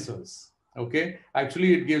GCT tensors. Okay,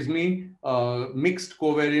 actually it gives me mixed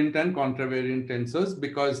covariant and contravariant tensors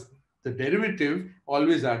because the derivative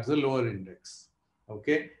always adds a lower index.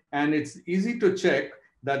 Okay, and it's easy to check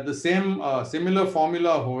that the same similar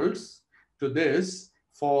formula holds to this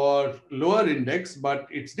for lower index, but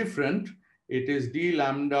it's different. It is d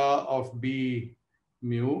lambda of b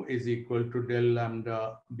mu is equal to del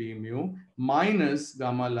lambda b mu minus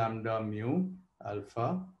gamma lambda mu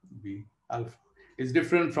alpha b alpha. It's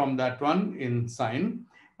different from that one in sign.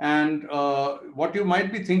 And what you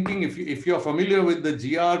might be thinking, if you're familiar with the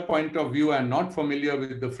GR point of view and not familiar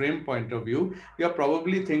with the frame point of view, you're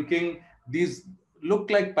probably thinking these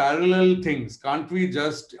look like parallel things. Can't we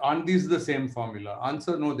just, aren't these the same formula?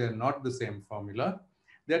 Answer, no, they're not the same formula.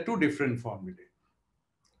 They're two different formulae.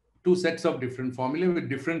 Two sets of different formulae with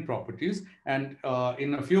different properties. And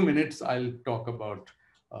in a few minutes, I'll talk about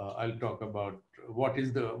what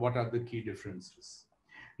are the key differences.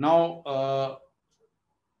 Now,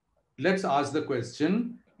 let's ask the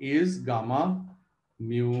question, is gamma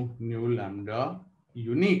mu nu lambda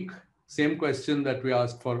unique? Same question that we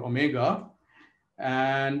asked for omega.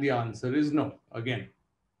 And the answer is no, again.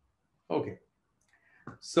 Okay.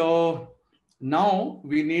 So now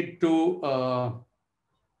we need to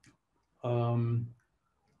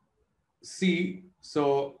see,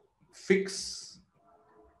 so fix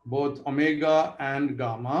both omega and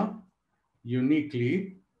gamma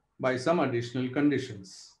uniquely by some additional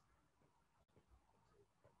conditions.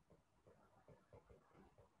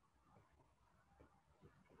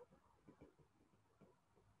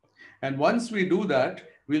 And once we do that,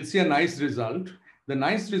 we'll see a nice result. The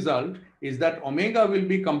nice result is that omega will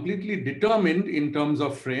be completely determined in terms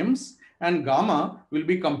of frames and gamma will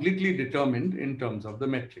be completely determined in terms of the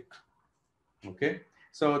metric. Okay,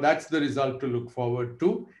 so that's the result to look forward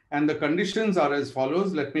to. And the conditions are as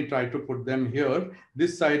follows. Let me try to put them here.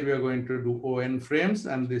 This side we are going to do ON frames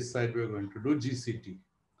and this side we are going to do GCT.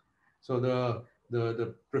 So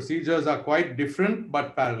the procedures are quite different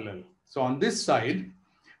but parallel. So on this side,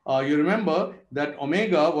 you remember that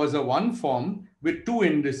omega was a one form with two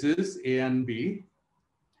indices, A and B.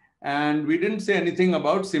 And we didn't say anything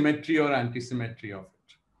about symmetry or antisymmetry of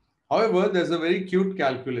it. However, there's a very cute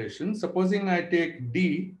calculation. Supposing I take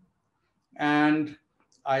D and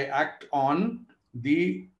I act on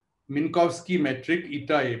the Minkowski metric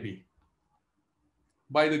eta AB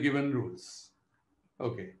by the given rules.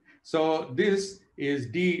 Okay, so this is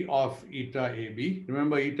D of eta AB.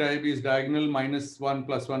 Remember, eta AB is diagonal minus 1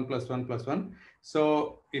 plus 1 plus 1 plus 1.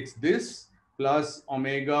 So it's this plus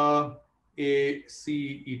omega A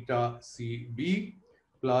C eta CB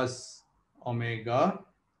plus omega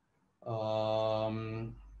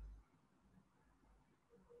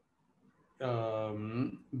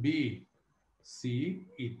B C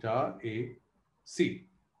eta A C.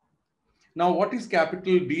 Now, what is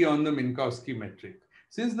capital D on the Minkowski metric?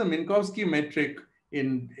 Since the Minkowski metric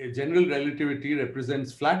in general relativity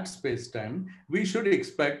represents flat spacetime, we should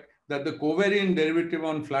expect that the covariant derivative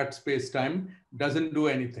on flat spacetime doesn't do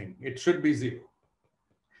anything. It should be zero.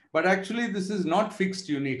 But actually, this is not fixed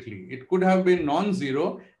uniquely. It could have been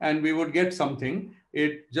non-zero and we would get something.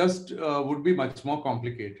 it just would be much more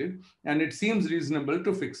complicated, and it seems reasonable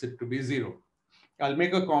to fix it to be 0. I'll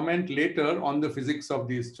make a comment later on the physics of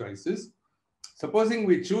these choices. Supposing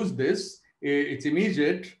we choose this, it's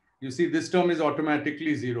immediate. You see, this term is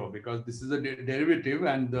automatically 0 because this is a derivative,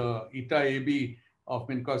 and the eta AB of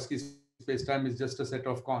Minkowski spacetime is just a set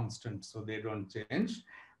of constants, so they don't change.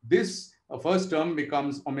 This first term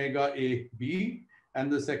becomes omega AB,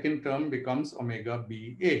 and the second term becomes omega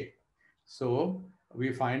BA. So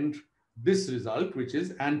we find this result, which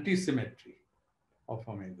is anti-symmetry of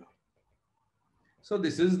omega. So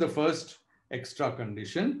this is the first extra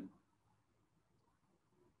condition.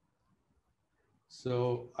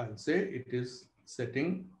 So I'll say it is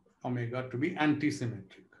setting omega to be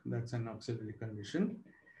anti-symmetric. That's an auxiliary condition.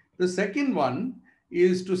 The second one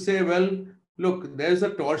is to say, well, look, there's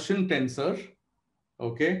a torsion tensor,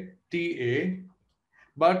 okay, TA,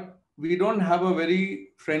 but we don't have a very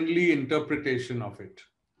friendly interpretation of it.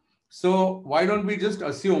 So why don't we just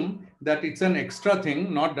assume that it's an extra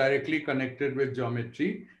thing, not directly connected with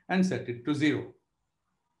geometry, and set it to 0.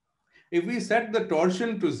 If we set the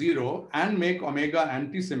torsion to 0 and make omega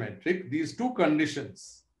antisymmetric, these two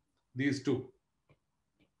conditions, these two,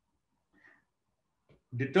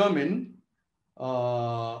 determine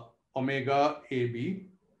omega AB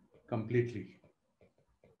completely.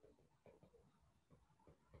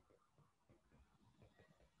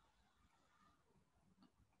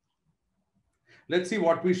 Let's see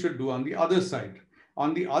what we should do on the other side.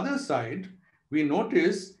 On the other side, we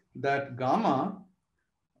notice that gamma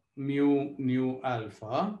mu nu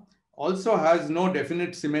alpha also has no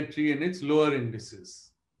definite symmetry in its lower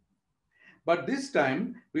indices. But this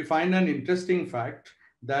time we find an interesting fact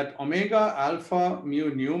that omega alpha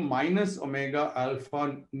mu nu minus omega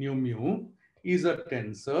alpha nu mu is a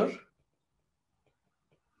tensor,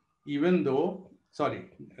 even though,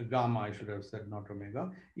 sorry, gamma, I should have said, not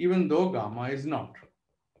omega, even though gamma is not.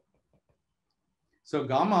 So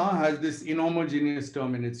gamma has this inhomogeneous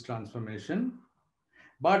term in its transformation.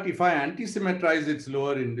 But if I anti-symmetrize its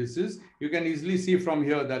lower indices, you can easily see from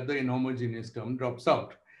here that the inhomogeneous term drops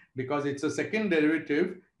out because it's a second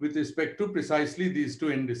derivative with respect to precisely these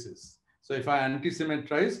two indices. So if I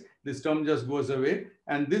anti-symmetrize, this term just goes away,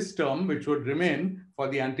 and this term, which would remain for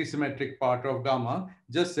the antisymmetric part of gamma,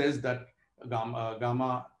 just says that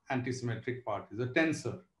gamma antisymmetric part is a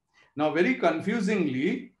tensor. Now, very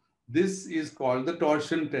confusingly, this is called the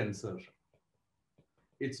torsion tensor.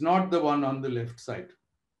 It's not the one on the left side.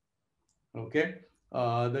 Okay,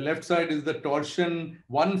 the left side is the torsion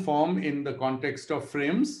 1 form in the context of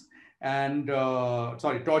frames, and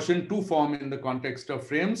torsion 2 form in the context of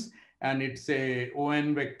frames, and it's a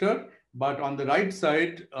ON vector. But on the right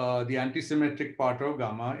side, the antisymmetric part of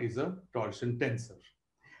gamma is a torsion tensor.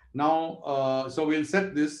 Now, so we'll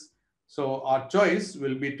set this. So our choice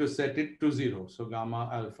will be to set it to 0. So gamma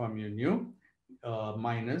alpha mu nu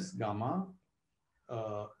minus gamma,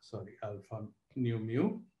 alpha nu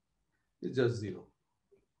mu is just 0.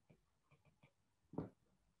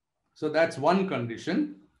 So that's one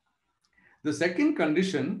condition. The second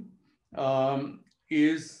condition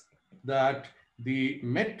is that the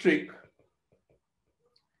metric,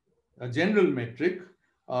 a general metric,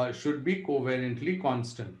 should be covariantly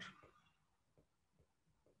constant.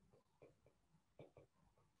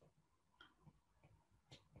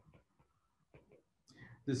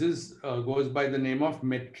 This is goes by the name of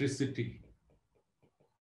metricity.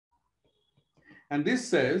 And this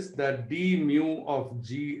says that d mu of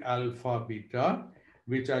g alpha beta,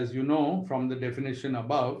 which, as you know from the definition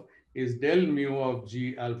above, is del mu of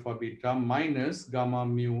g alpha beta minus gamma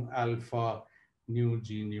mu alpha nu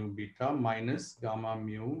g nu beta minus gamma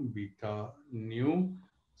mu beta nu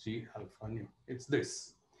g alpha nu. It's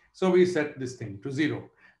this. So we set this thing to 0.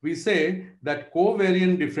 We say that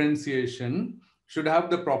covariant differentiation should have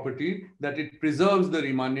the property that it preserves the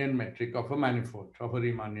Riemannian metric of a manifold, of a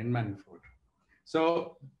Riemannian manifold.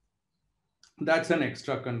 So that's an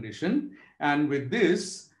extra condition. And with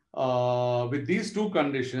this, with these two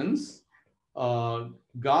conditions,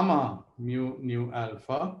 gamma mu nu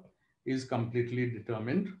alpha is completely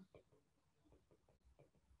determined.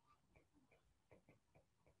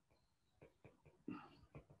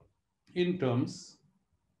 In terms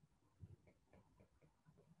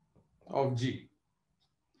of G.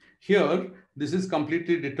 Here, this is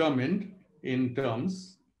completely determined in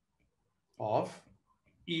terms of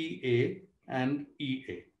EA and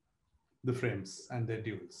EA, the frames and their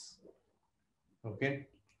duals. Okay.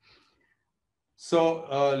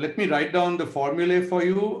 So let me write down the formulae for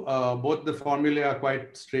you. Both the formulae are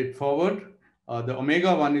quite straightforward. The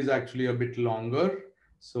omega one is actually a bit longer.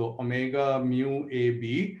 So omega mu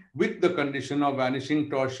AB with the condition of vanishing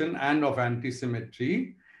torsion and of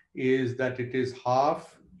antisymmetry is that it is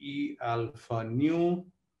half E alpha nu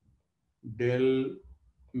del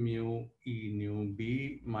mu E nu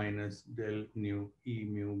B minus del nu E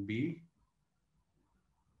mu B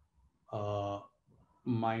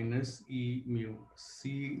minus E mu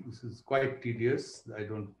C. This is quite tedious. I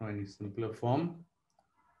don't know any simpler form.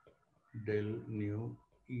 Del nu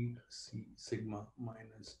E C sigma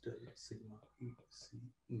minus del sigma E C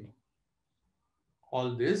nu.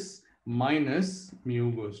 All this minus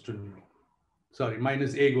mu goes to nu. Sorry,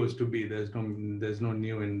 minus A goes to B. There's no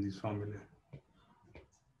nu in this formula.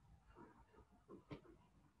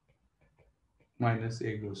 Minus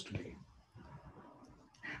A goes to B.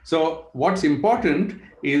 So what's important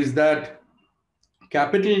is that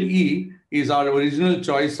capital E is our original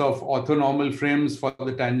choice of orthonormal frames for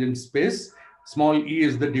the tangent space. Small e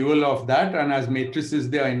is the dual of that, and as matrices,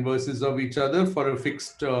 they are inverses of each other for a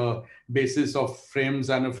fixed basis of frames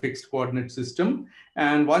and a fixed coordinate system.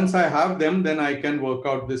 And once I have them, then I can work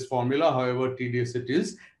out this formula, however tedious it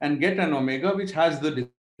is, and get an omega which has the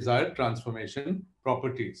desired transformation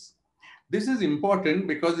properties. This is important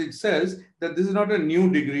because it says that this is not a new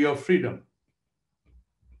degree of freedom.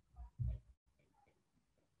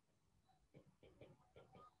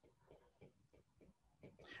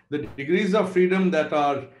 The degrees of freedom that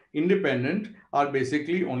are independent are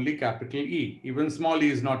basically only capital E. Even small e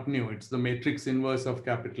is not new. It's the matrix inverse of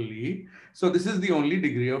capital E. So this is the only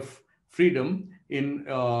degree of freedom in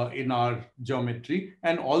our geometry,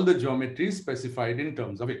 and all the geometry is specified in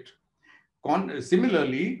terms of it.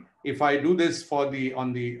 Similarly, if I do this on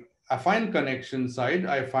the affine connection side,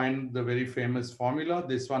 I find the very famous formula.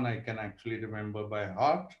 This one I can actually remember by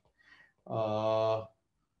heart.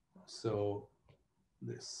 So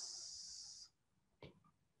this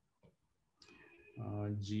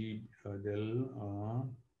G del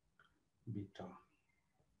beta.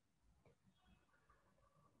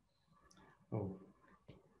 Oh,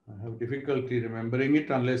 I have difficulty remembering it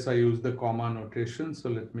unless I use the comma notation. So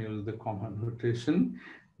let me use the comma notation.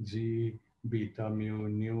 G beta mu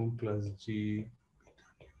nu plus G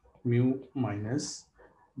mu minus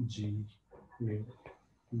G mu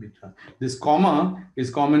beta. This comma is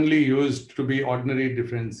commonly used to be ordinary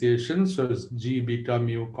differentiation. So G beta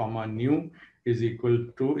mu comma nu is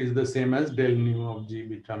the same as del nu of G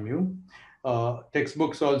beta mu.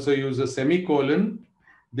 Textbooks also use a semicolon.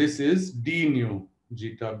 This is d nu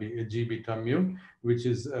G beta mu, which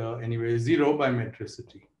is anyway 0 by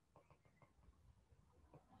metricity.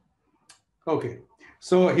 Okay.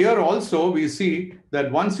 So here also we see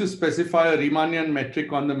that once you specify a Riemannian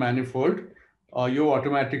metric on the manifold, you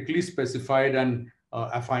automatically specified an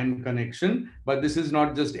affine connection. But this is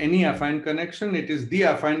not just any affine connection. It is the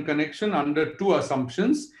affine connection under two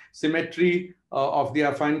assumptions: symmetry of the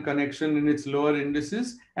affine connection in its lower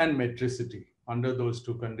indices and metricity under those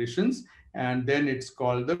two conditions. And then it's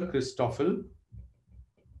called the Christoffel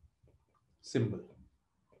symbol.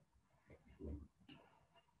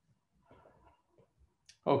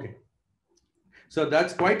 Okay. So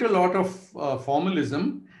that's quite a lot of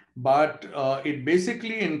formalism, but it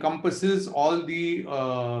basically encompasses all the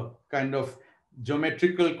kind of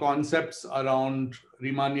geometrical concepts around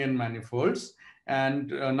Riemannian manifolds.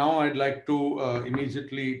 And now I'd like to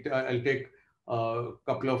immediately, I'll take a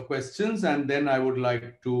couple of questions, and then I would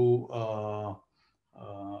like to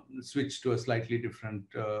switch to a slightly different,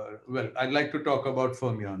 I'd like to talk about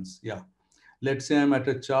fermions. Yeah. Let's say I'm at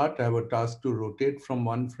a chart. I have a task to rotate from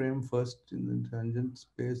one frame first in the tangent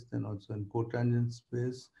space, then also in cotangent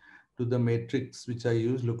space to the matrix which I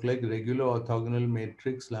use look like regular orthogonal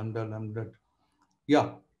matrix lambda lambda.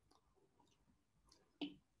 Yeah.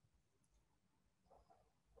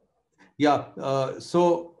 Yeah.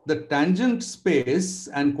 So the tangent space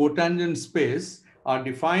and cotangent space are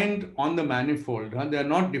defined on the manifold. They are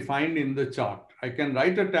not defined in the chart. I can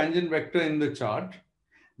write a tangent vector in the chart,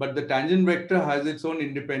 but the tangent vector has its own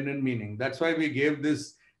independent meaning. That's why we gave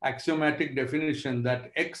this axiomatic definition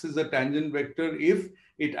that x is a tangent vector if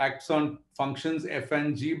it acts on functions f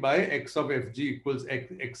and g by x of fg equals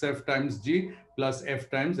xf times g plus f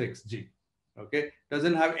times xg. Okay,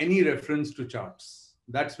 doesn't have any reference to charts.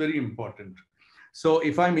 That's very important. So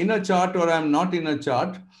if I'm in a chart or I'm not in a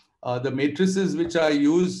chart, the matrices which I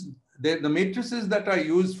use, the matrices that I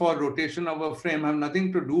use for rotation of a frame have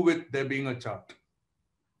nothing to do with there being a chart.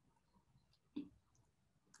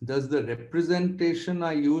 Does the representation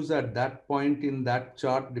I use at that point in that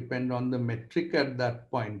chart depend on the metric at that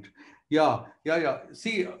point? Yeah.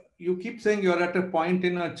 See, you keep saying you're at a point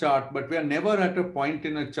in a chart, but we are never at a point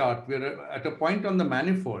in a chart. We're at a point on the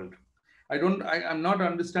manifold. I'm not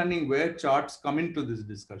understanding where charts come into this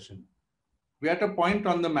discussion. We're at a point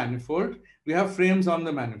on the manifold. We have frames on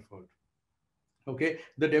the manifold. Okay,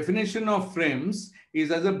 the definition of frames is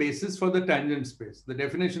as a basis for the tangent space. The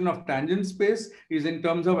definition of tangent space is in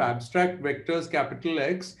terms of abstract vectors capital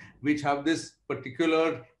X, which have this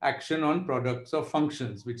particular action on products of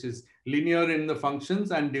functions, which is linear in the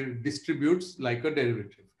functions and distributes like a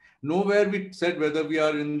derivative. Nowhere we said whether we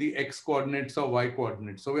are in the X coordinates or Y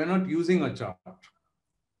coordinates. So we are not using a chart.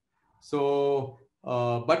 So,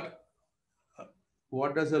 but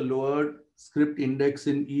what does a lower script index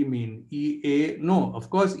in E mean? EA? No, of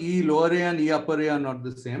course, E lower A and E upper A are not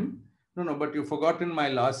the same. No, but you forgot in my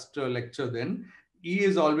last lecture then. E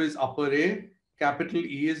is always upper A, capital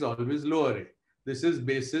E is always lower A. This is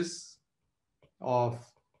basis of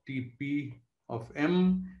TP of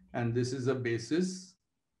M, and this is a basis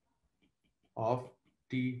of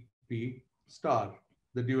TP star,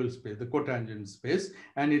 the dual space, the cotangent space,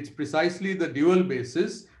 and it's precisely the dual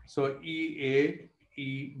basis. So EA,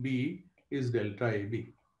 EB is delta AB.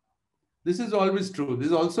 This is always true. This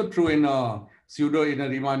is also true in a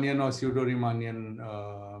Riemannian or pseudo Riemannian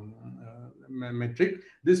metric.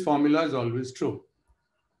 This formula is always true.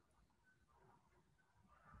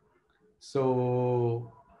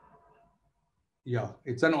 So yeah,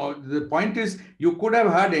 the point is you could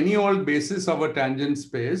have had any old basis of a tangent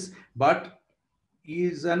space, but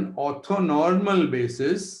is an orthonormal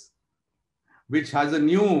basis which has a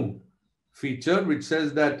new feature which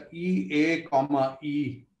says that EA comma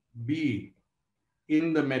EB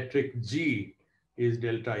in the metric G is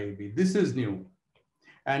delta AB. This is new.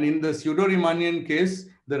 And in the pseudo-Riemannian case,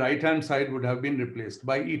 the right-hand side would have been replaced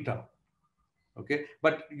by eta. Okay,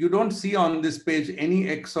 but you don't see on this page any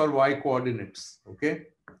X or Y coordinates. Okay.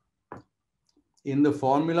 In the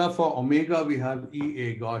formula for omega, we have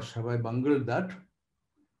EA. Gosh, have I bungled that?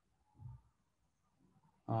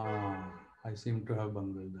 I seem to have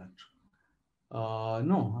bungled that.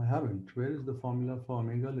 No, I haven't. Where is the formula for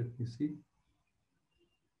omega? Let me see.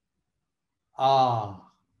 I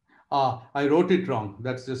wrote it wrong.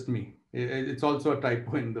 That's just me. It's also a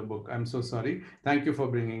typo in the book. I'm so sorry. Thank you for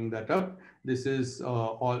bringing that up. This is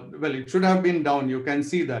all, well, it should have been down. You can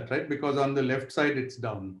see that, right? Because on the left side, it's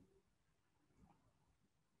down.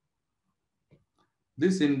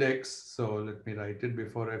 This index, so let me write it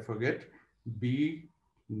before I forget. B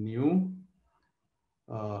nu,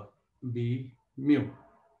 B mu.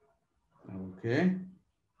 Okay.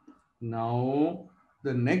 Now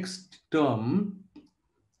the next term,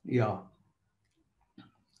 yeah.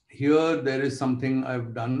 Here there is something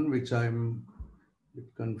I've done which I'm a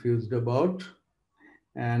bit confused about,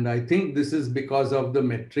 and I think this is because of the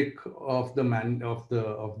metric of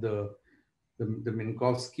the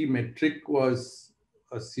Minkowski metric was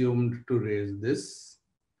assumed to raise this.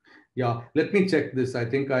 Yeah, let me check this. I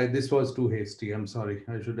think this was too hasty. I'm sorry.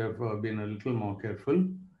 I should have been a little more careful.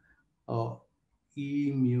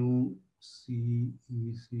 E mu C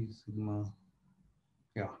E C sigma.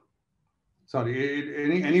 Yeah.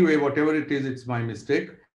 Sorry. Anyway, whatever it is, it's my mistake.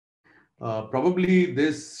 Probably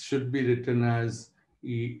this should be written as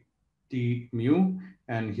E T mu,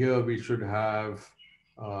 and here we should have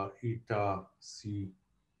eta C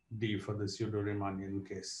D for the pseudo-Riemannian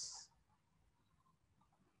case.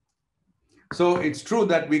 So it's true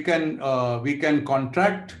that we can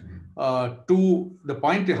contract to the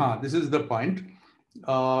point. This is the point.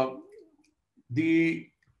 The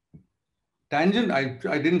tangent. I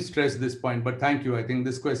didn't stress this point, but thank you. I think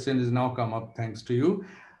this question has now come up thanks to you.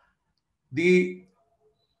 The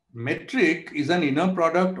metric is an inner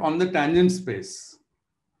product on the tangent space.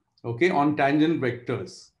 Okay, on tangent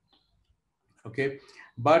vectors. Okay,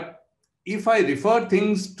 but if I refer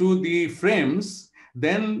things to the frames,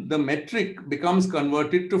 then the metric becomes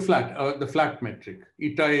converted to the flat metric,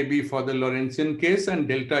 eta AB for the Lorentzian case and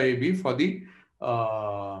delta AB for the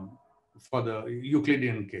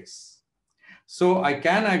Euclidean case. So I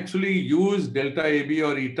can actually use delta AB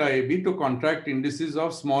or eta AB to contract indices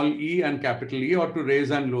of small e and capital E, or to raise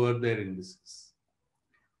and lower their indices.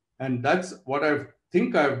 And that's what I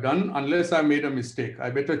think I've done, unless I made a mistake. I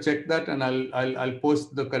better check that, and I'll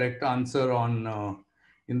post the correct answer on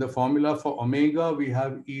in the formula for omega. We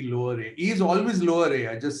have E lower A. E is always lower A.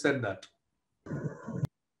 I just said that.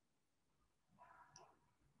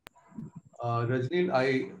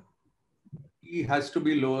 Rajnil, E has to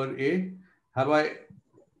be lower A. Have I?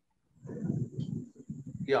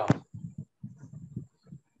 Yeah.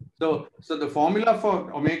 So the formula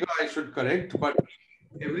for omega I should correct, but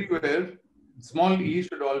everywhere small e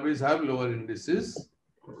should always have lower indices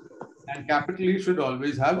and capital E should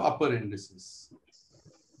always have upper indices.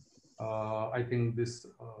 I think this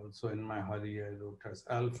also in my hurry I wrote as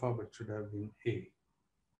alpha, but should have been A.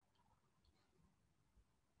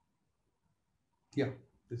 Yeah,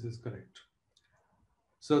 this is correct.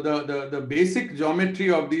 So the basic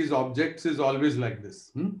geometry of these objects is always like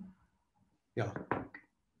this. Yeah.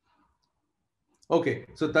 Okay,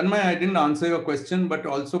 so Tanmay, I didn't answer your question, but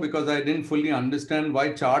also because I didn't fully understand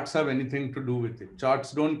why charts have anything to do with it.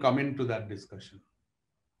 Charts don't come into that discussion.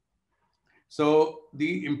 So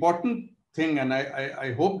the important thing, and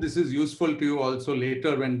I hope this is useful to you also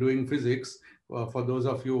later when doing physics, for those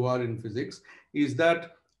of you who are in physics, is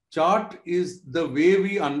that chart is the way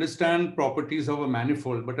we understand properties of a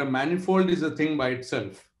manifold, but a manifold is a thing by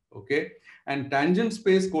itself, okay? And tangent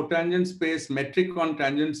space, cotangent space, metric on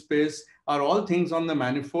tangent space are all things on the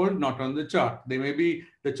manifold, not on the chart. They may be,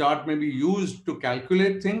 the chart may be used to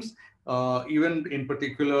calculate things, even in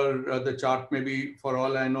particular, the chart may be, for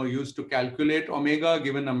all I know, used to calculate omega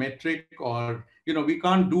given a metric, or, we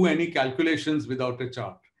can't do any calculations without a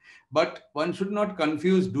chart. But one should not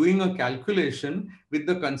confuse doing a calculation with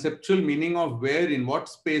the conceptual meaning of where, in what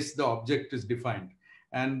space the object is defined.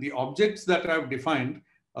 And the objects that I've defined,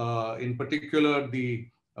 in particular the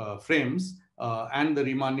frames and the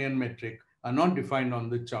Riemannian metric, are not defined on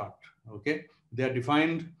the chart, okay? They are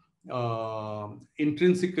defined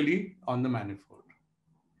intrinsically on the manifold.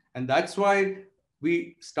 And that's why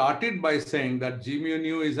we started by saying that G mu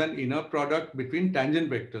nu is an inner product between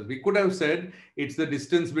tangent vectors. We could have said it's the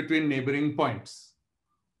distance between neighboring points.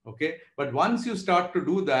 Okay, but once you start to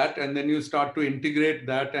do that and then you start to integrate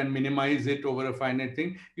that and minimize it over a finite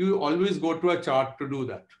thing, you always go to a chart to do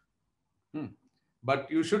that.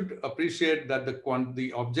 But you should appreciate that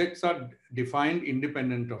the objects are defined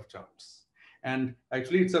independent of charts. And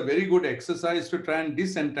actually, it's a very good exercise to try and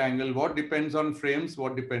disentangle what depends on frames,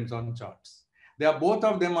 what depends on charts. Both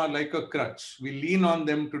of them are like a crutch. We lean on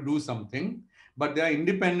them to do something, but they are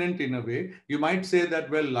independent in a way. You might say that,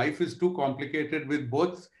 well, life is too complicated with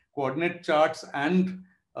both coordinate charts and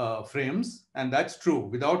frames. And that's true.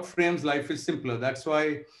 Without frames, life is simpler. That's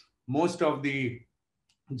why most of the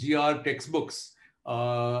GR textbooks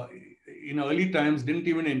in early times didn't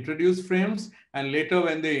even introduce frames, and later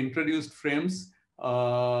when they introduced frames,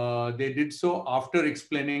 they did so after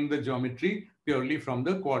explaining the geometry purely from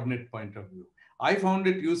the coordinate point of view. I found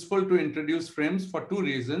it useful to introduce frames for two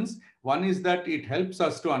reasons. One is that it helps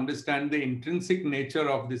us to understand the intrinsic nature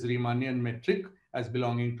of this Riemannian metric as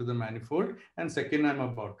belonging to the manifold, and second, I'm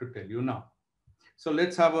about to tell you now. So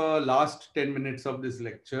let's have a last 10 minutes of this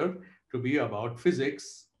lecture to be about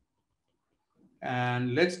physics.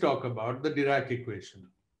 And let's talk about the Dirac equation.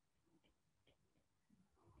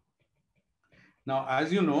 Now,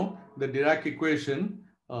 as you know, the Dirac equation,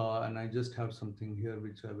 and I just have something here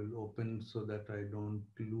which I will open so that I don't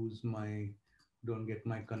get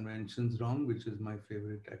my conventions wrong, which is my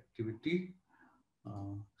favorite activity.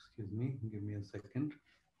 Excuse me, give me a second.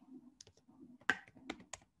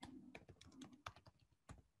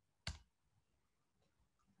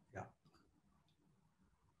 Yeah.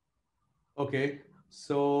 Okay,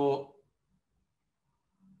 so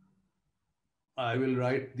I will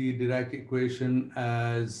write the Dirac equation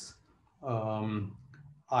as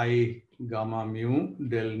I gamma mu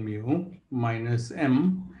del mu minus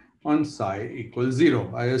m on psi equals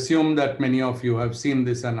 0. I assume that many of you have seen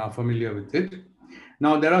this and are familiar with it.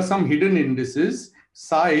 Now, there are some hidden indices.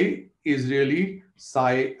 Psi is really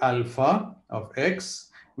psi alpha of x,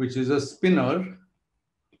 which is a spinor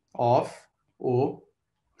of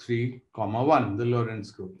O3, 1, the Lorentz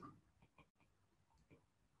group.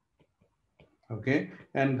 Okay,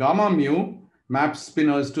 and gamma mu maps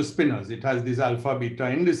spinors to spinors. It has these alpha beta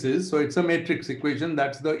indices, so it's a matrix equation.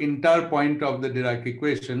 That's the entire point of the Dirac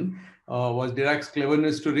equation. Was Dirac's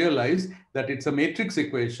cleverness to realize that it's a matrix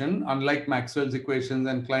equation, unlike Maxwell's equations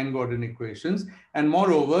and Klein-Gordon equations. And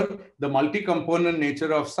moreover, the multi-component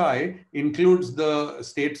nature of psi includes the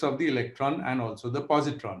states of the electron and also the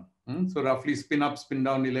positron. So roughly spin up, spin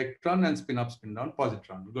down electron and spin up, spin down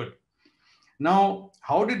positron. Good. Now,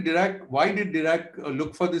 why did Dirac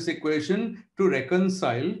look for this equation? To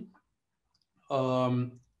reconcile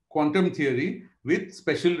quantum theory with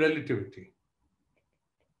special relativity.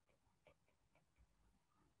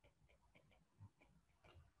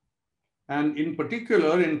 And in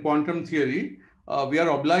particular, in quantum theory, we are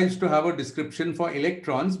obliged to have a description for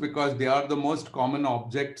electrons because they are the most common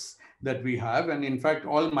objects that we have. And in fact,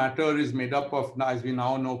 all matter is made up of, as we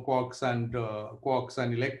now know, quarks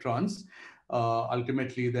and electrons.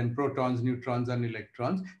 Ultimately, then protons, neutrons, and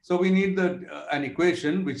electrons. So we need an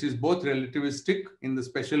equation which is both relativistic in the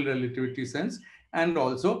special relativity sense and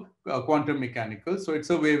also quantum mechanical. So it's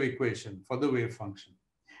a wave equation for the wave function.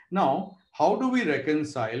 Now, how do we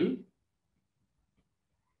reconcile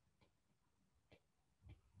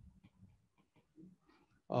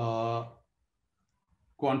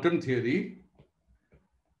quantum theory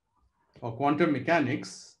or quantum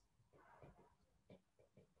mechanics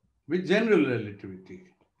with general relativity?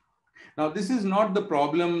 Now, this is not the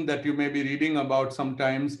problem that you may be reading about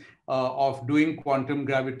sometimes of doing quantum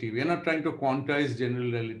gravity. We are not trying to quantize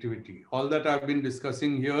general relativity. All that I've been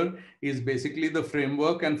discussing here is basically the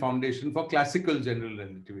framework and foundation for classical general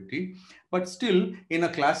relativity. But still, in a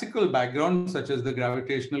classical background, such as the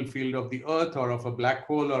gravitational field of the Earth or of a black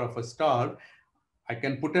hole or of a star, I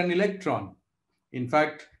can put an electron. In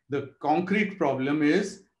fact, the concrete problem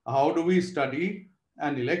is, how do we study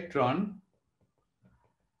an electron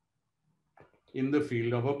in the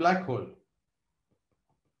field of a black hole?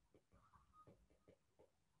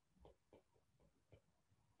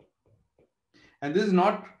 And this is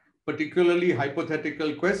not particularly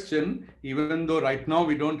hypothetical question, even though right now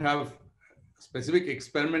we don't have specific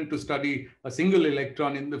experiment to study a single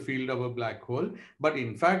electron in the field of a black hole. But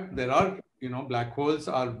in fact, there are, black holes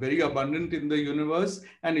are very abundant in the universe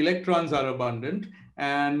and electrons are abundant,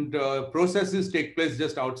 and processes take place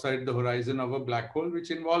just outside the horizon of a black hole, which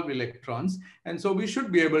involve electrons. And so we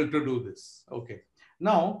should be able to do this. Okay.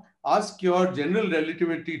 Now, ask your general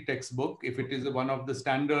relativity textbook, if it is one of the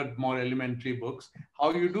standard, more elementary books,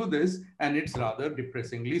 how you do this, and it's rather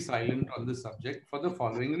depressingly silent on the subject for the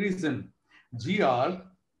following reason. GR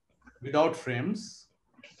without frames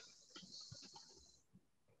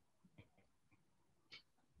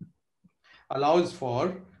allows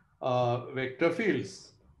for vector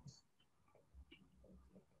fields,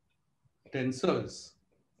 tensors.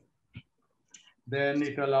 Then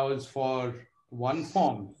it allows for one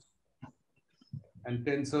forms and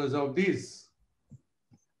tensors of these.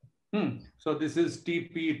 So this is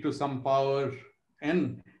TP to some power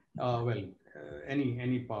n,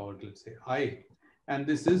 any power, let's say I. And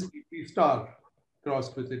this is TP star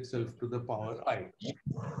crossed with itself to the power I.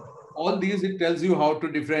 All these, it tells you how to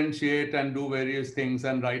differentiate and do various things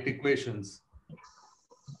and write equations.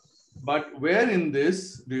 But where in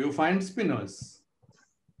this do you find spinors?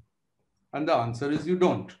 And the answer is you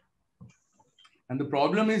don't. And the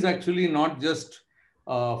problem is actually not just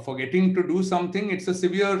forgetting to do something. It's a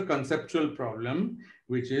severe conceptual problem,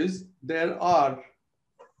 which is there are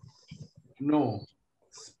no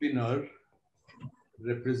spinor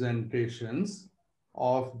representations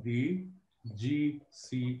of the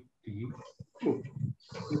GCT group,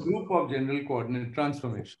 the group of general coordinate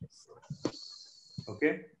transformations.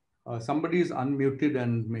 Okay. Somebody is unmuted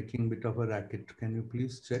and making a bit of a racket. Can you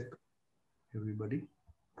please check, everybody?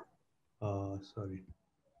 Sorry.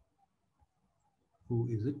 Who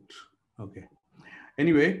is it? Okay.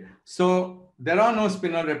 Anyway, so there are no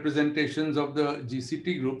spinor representations of the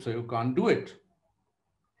GCT group, so you can't do it.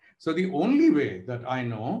 So the only way that I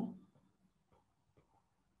know,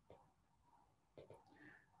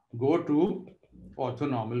 go to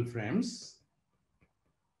orthonormal frames.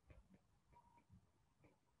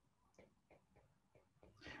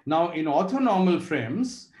 Now in orthonormal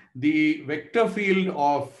frames, the vector field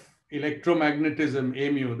of electromagnetism,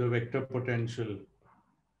 mu, the vector potential,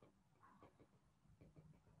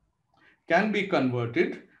 can be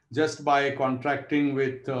converted just by contracting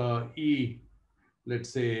with E, let's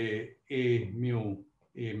say A mu,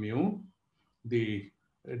 the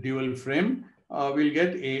dual frame, we'll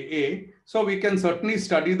get AA. So we can certainly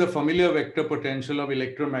study the familiar vector potential of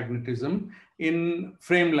electromagnetism in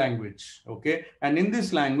frame language, okay? And in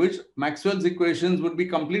this language, Maxwell's equations would be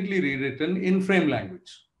completely rewritten in frame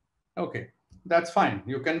language. Okay, that's fine,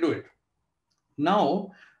 you can do it.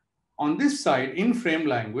 Now, on this side, in frame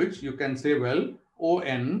language, you can say, well,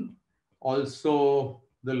 ON, also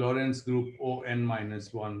the Lorentz group ON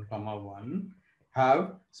minus 1, 1,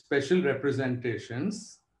 have special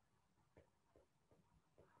representations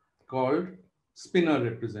called spinor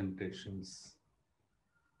representations.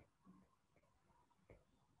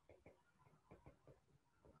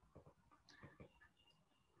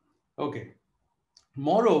 Okay.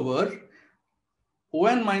 Moreover,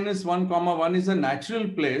 ON minus 1, 1 is a natural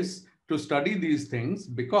place to study these things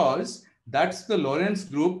because that's the Lorentz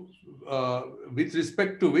group with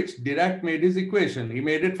respect to which Dirac made his equation. He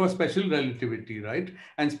made it for special relativity, right?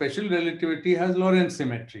 And special relativity has Lorentz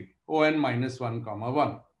symmetry, ON minus 1,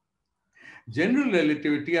 1. General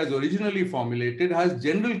relativity, as originally formulated, has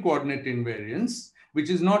general coordinate invariance, which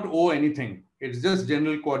is not O anything. It's just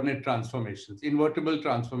general coordinate transformations, invertible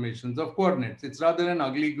transformations of coordinates. It's rather an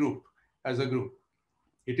ugly group as a group.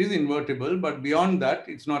 It is invertible, but beyond that,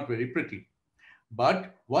 it's not very pretty.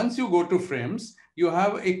 But once you go to frames, you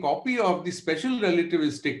have a copy of the special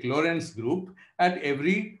relativistic Lorentz group at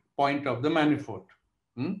every point of the manifold.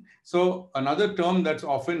 So another term that's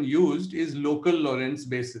often used is local Lorentz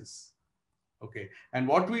basis. Okay, and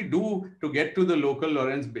what we do to get to the local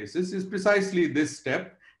Lorentz basis is precisely this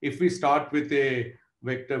step. If we start with a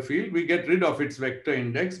vector field, we get rid of its vector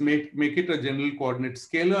index, make it a general coordinate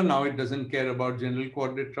scalar. Now it doesn't care about general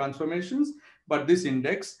coordinate transformations, but this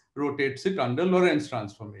index rotates it under Lorentz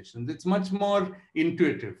transformations. It's much more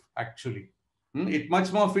intuitive, actually. It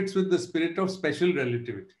much more fits with the spirit of special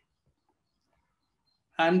relativity.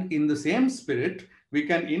 And in the same spirit, we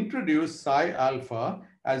can introduce psi alpha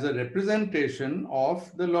as a representation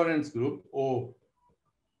of the Lorentz group O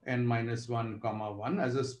n minus 1 comma 1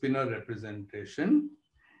 as a spinor representation.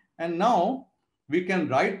 And now we can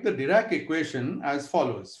write the Dirac equation as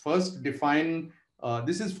follows. First, define,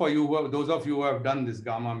 this is for you, those of you who have done this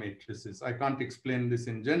gamma matrices. I can't explain this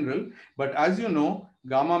in general, but as you know,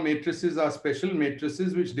 gamma matrices are special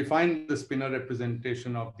matrices which define the spinor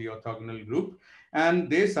representation of the orthogonal group, and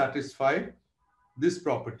they satisfy this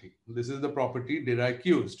property. This is the property Dirac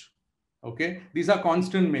used. Okay, these are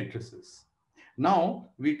constant matrices. Now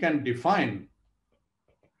we can define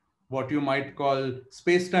what you might call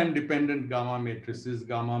space-time dependent gamma matrices,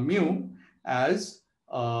 gamma mu, as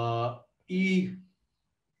E,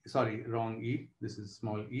 sorry, wrong E, this is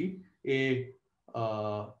small e,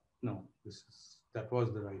 no, that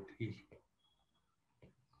was the right E.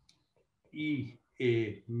 E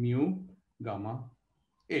A mu gamma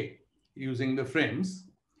A, using the frames.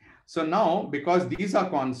 So now, because these are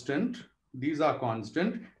constant,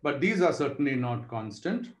 but these are certainly not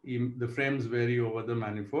constant. The frames vary over the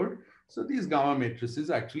manifold. So these gamma matrices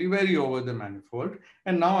actually vary over the manifold.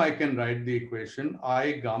 And now I can write the equation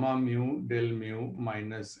I gamma mu del mu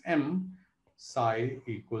minus m psi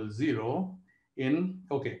equals 0 in,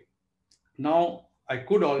 okay. Now I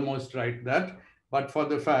could almost write that, but for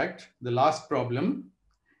the fact, the last problem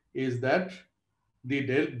is that the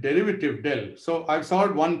derivative del. So I've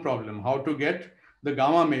solved one problem, how to get the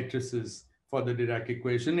gamma matrices for the Dirac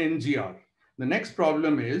equation in GR. The next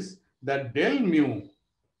problem is that del mu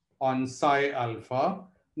on psi alpha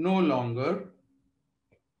no longer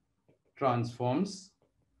transforms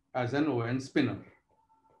as an ON spinor.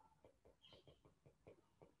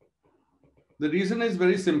 The reason is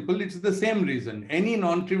very simple. It's the same reason. Any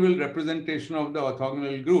non-trivial representation of the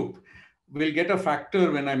orthogonal group will get a factor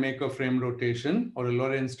when I make a frame rotation or a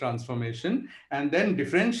Lorentz transformation, and then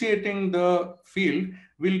differentiating the field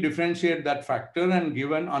will differentiate that factor and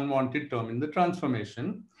give an unwanted term in the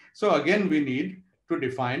transformation. So again, we need to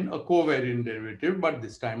define a covariant derivative, but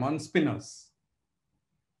this time on spinors.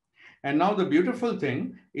 And now the beautiful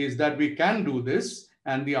thing is that we can do this,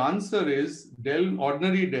 and the answer is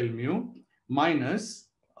ordinary del mu minus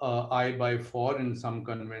I by 4 in some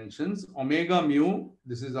conventions, omega mu,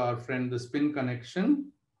 this is our friend the spin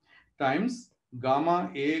connection, times gamma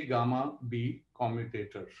A, gamma B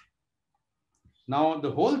commutator. Now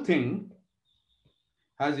the whole thing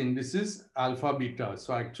has indices alpha, beta.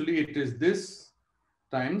 So actually it is this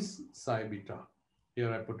times psi beta.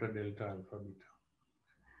 Here I put a delta alpha, beta.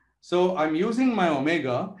 So I'm using my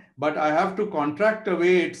omega, but I have to contract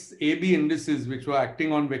away its AB indices, which were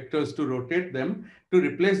acting on vectors to rotate them, to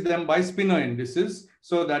replace them by spinor indices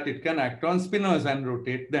so that it can act on spinors and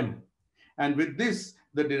rotate them. And with this,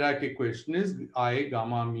 the Dirac equation is I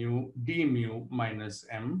gamma mu d mu minus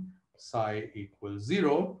m psi equals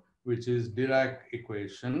 0, which is Dirac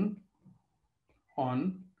equation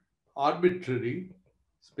on arbitrary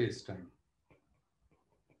spacetime.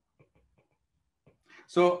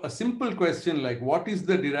 So a simple question like what is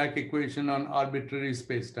the Dirac equation on arbitrary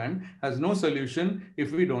spacetime has no solution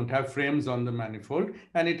if we don't have frames on the manifold,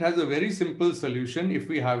 and it has a very simple solution if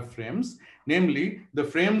we have frames. Namely, the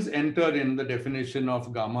frames enter in the definition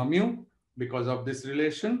of gamma mu because of this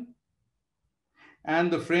relation,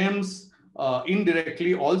 and the frames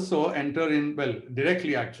indirectly also enter in, well,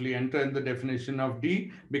 directly actually enter in the definition of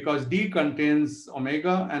D because D contains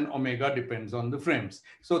omega and omega depends on the frames.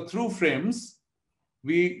 So through frames,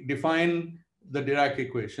 we define the Dirac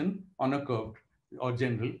equation on a curved or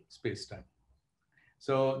general spacetime.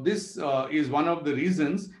 So this is one of the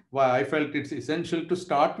reasons why I felt it's essential to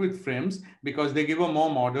start with frames, because they give a more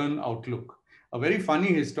modern outlook. A very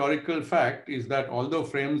funny historical fact is that although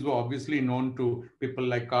frames were obviously known to people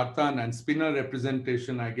like Cartan and spinor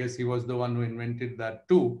representation, I guess he was the one who invented that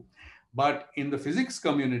too. But in the physics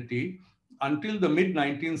community, until the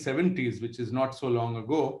mid-1970s, which is not so long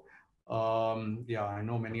ago, Yeah, I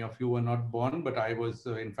know many of you were not born, but I was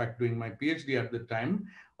in fact doing my PhD at the time.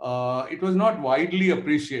 It was not widely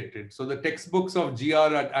appreciated. So the textbooks of GR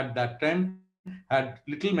at that time had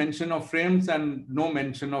little mention of frames and no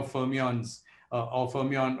mention of fermions or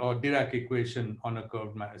fermion or Dirac equation on a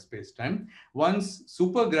curved space-time. Once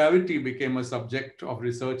supergravity became a subject of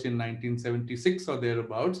research in 1976 or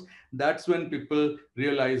thereabouts, that's when people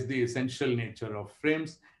realized the essential nature of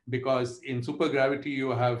frames, because in supergravity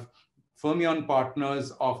you have fermion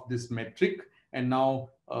partners of this metric, and now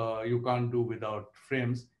you can't do without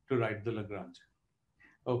frames to write the Lagrange.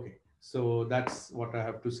 Okay, so that's what I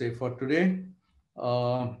have to say for today.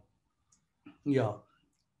 Uh, yeah.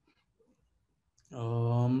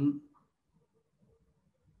 Um,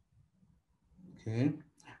 okay.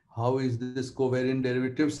 How is this covariant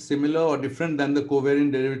derivative similar or different than the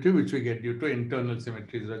covariant derivative which we get due to internal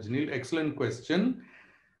symmetries, Rajnil? Excellent question.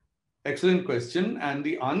 Excellent question. And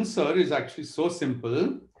the answer is actually so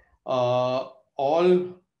simple.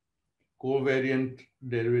 All covariant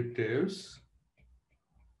derivatives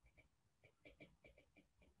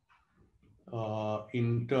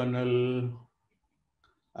internal,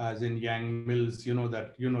 as in Yang-Mills,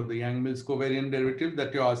 the Yang-Mills covariant derivative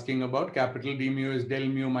that you're asking about, capital D mu is del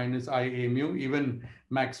mu minus I A mu, even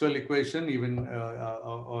Maxwell equation, even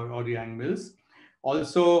or Yang-Mills.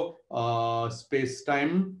 Also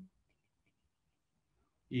space-time,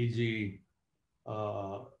 e.g.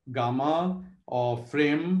 Gamma or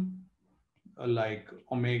frame like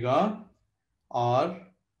omega are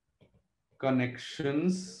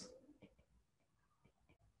connections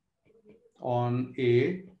on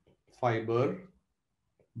a fiber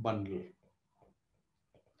bundle.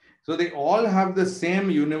 So they all have the same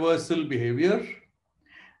universal behavior,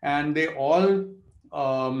 and they all,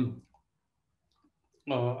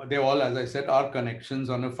 as I said, are connections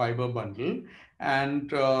on a fiber bundle. And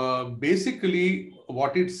basically,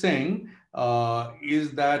 what it's saying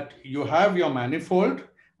is that you have your manifold.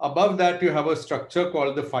 Above that, you have a structure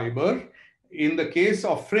called the fiber. In the case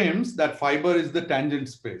of frames, that fiber is the tangent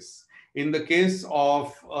space. In the case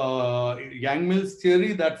of Yang-Mills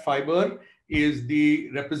theory, that fiber is the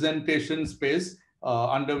representation space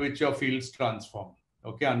under which your fields transform,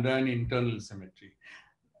 okay, under an internal symmetry.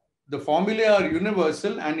 The formulae are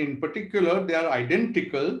universal, and in particular, they are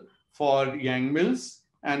identical for Yang-Mills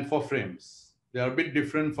and for frames. They are a bit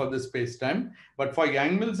different for the space-time, but for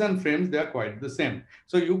Yang-Mills and frames, they are quite the same.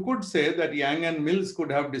 So you could say that Yang and Mills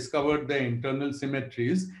could have discovered the internal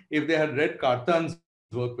symmetries if they had read Cartan's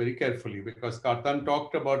work very carefully, because Cartan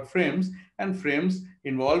talked about frames, and frames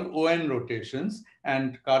involve ON rotations,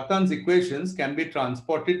 and Cartan's equations can be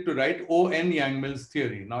transported to write ON Yang-Mills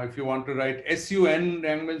theory. Now, if you want to write SUN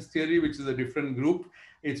Yang-Mills theory, which is a different group,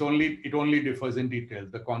 it only differs in detail.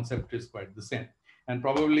 The concept is quite the same. And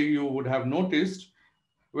probably you would have noticed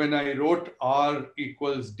when I wrote R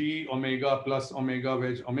equals D omega plus omega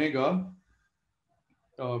wedge omega,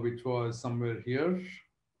 which was somewhere here,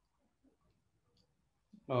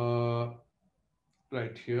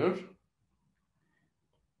 right here,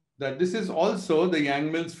 that this is also the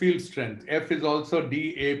Yang-Mills field strength. F is also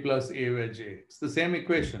dA plus A wedge A. It's the same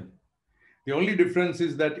equation. The only difference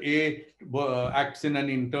is that A acts in an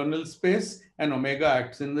internal space and omega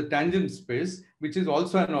acts in the tangent space, which is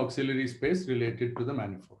also an auxiliary space related to the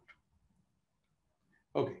manifold.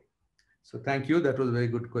 Okay, so thank you. That was a very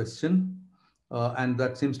good question. And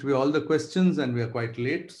that seems to be all the questions, and we are quite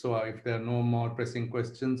late. So if there are no more pressing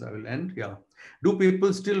questions, I will end. Yeah. Do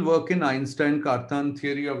people still work in Einstein-Cartan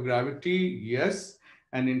theory of gravity? Yes.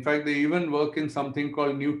 And in fact, they even work in something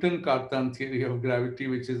called Newton-Cartan theory of gravity,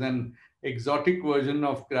 which is an exotic version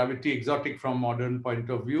of gravity, exotic from modern point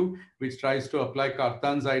of view, which tries to apply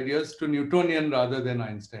Cartan's ideas to Newtonian rather than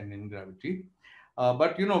Einsteinian gravity.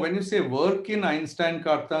 But when you say work in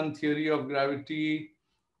Einstein-Cartan theory of gravity,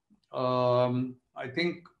 I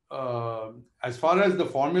think as far as the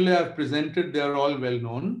formulae I've presented, they are all well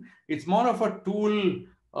known. It's more of a tool.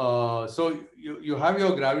 So you have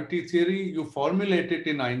your gravity theory, you formulate it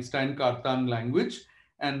in Einstein-Cartan language,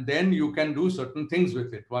 and then you can do certain things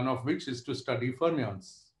with it, one of which is to study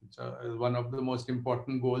fermions, which is one of the most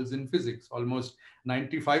important goals in physics. Almost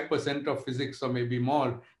 95% of physics, or maybe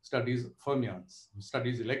more, studies fermions,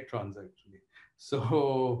 studies electrons actually.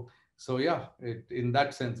 So yeah, in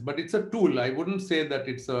that sense, but it's a tool. I wouldn't say that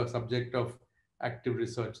it's a subject of active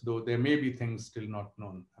research, though there may be things still not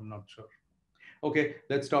known. I'm not sure. Okay,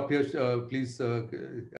 let's stop here. Please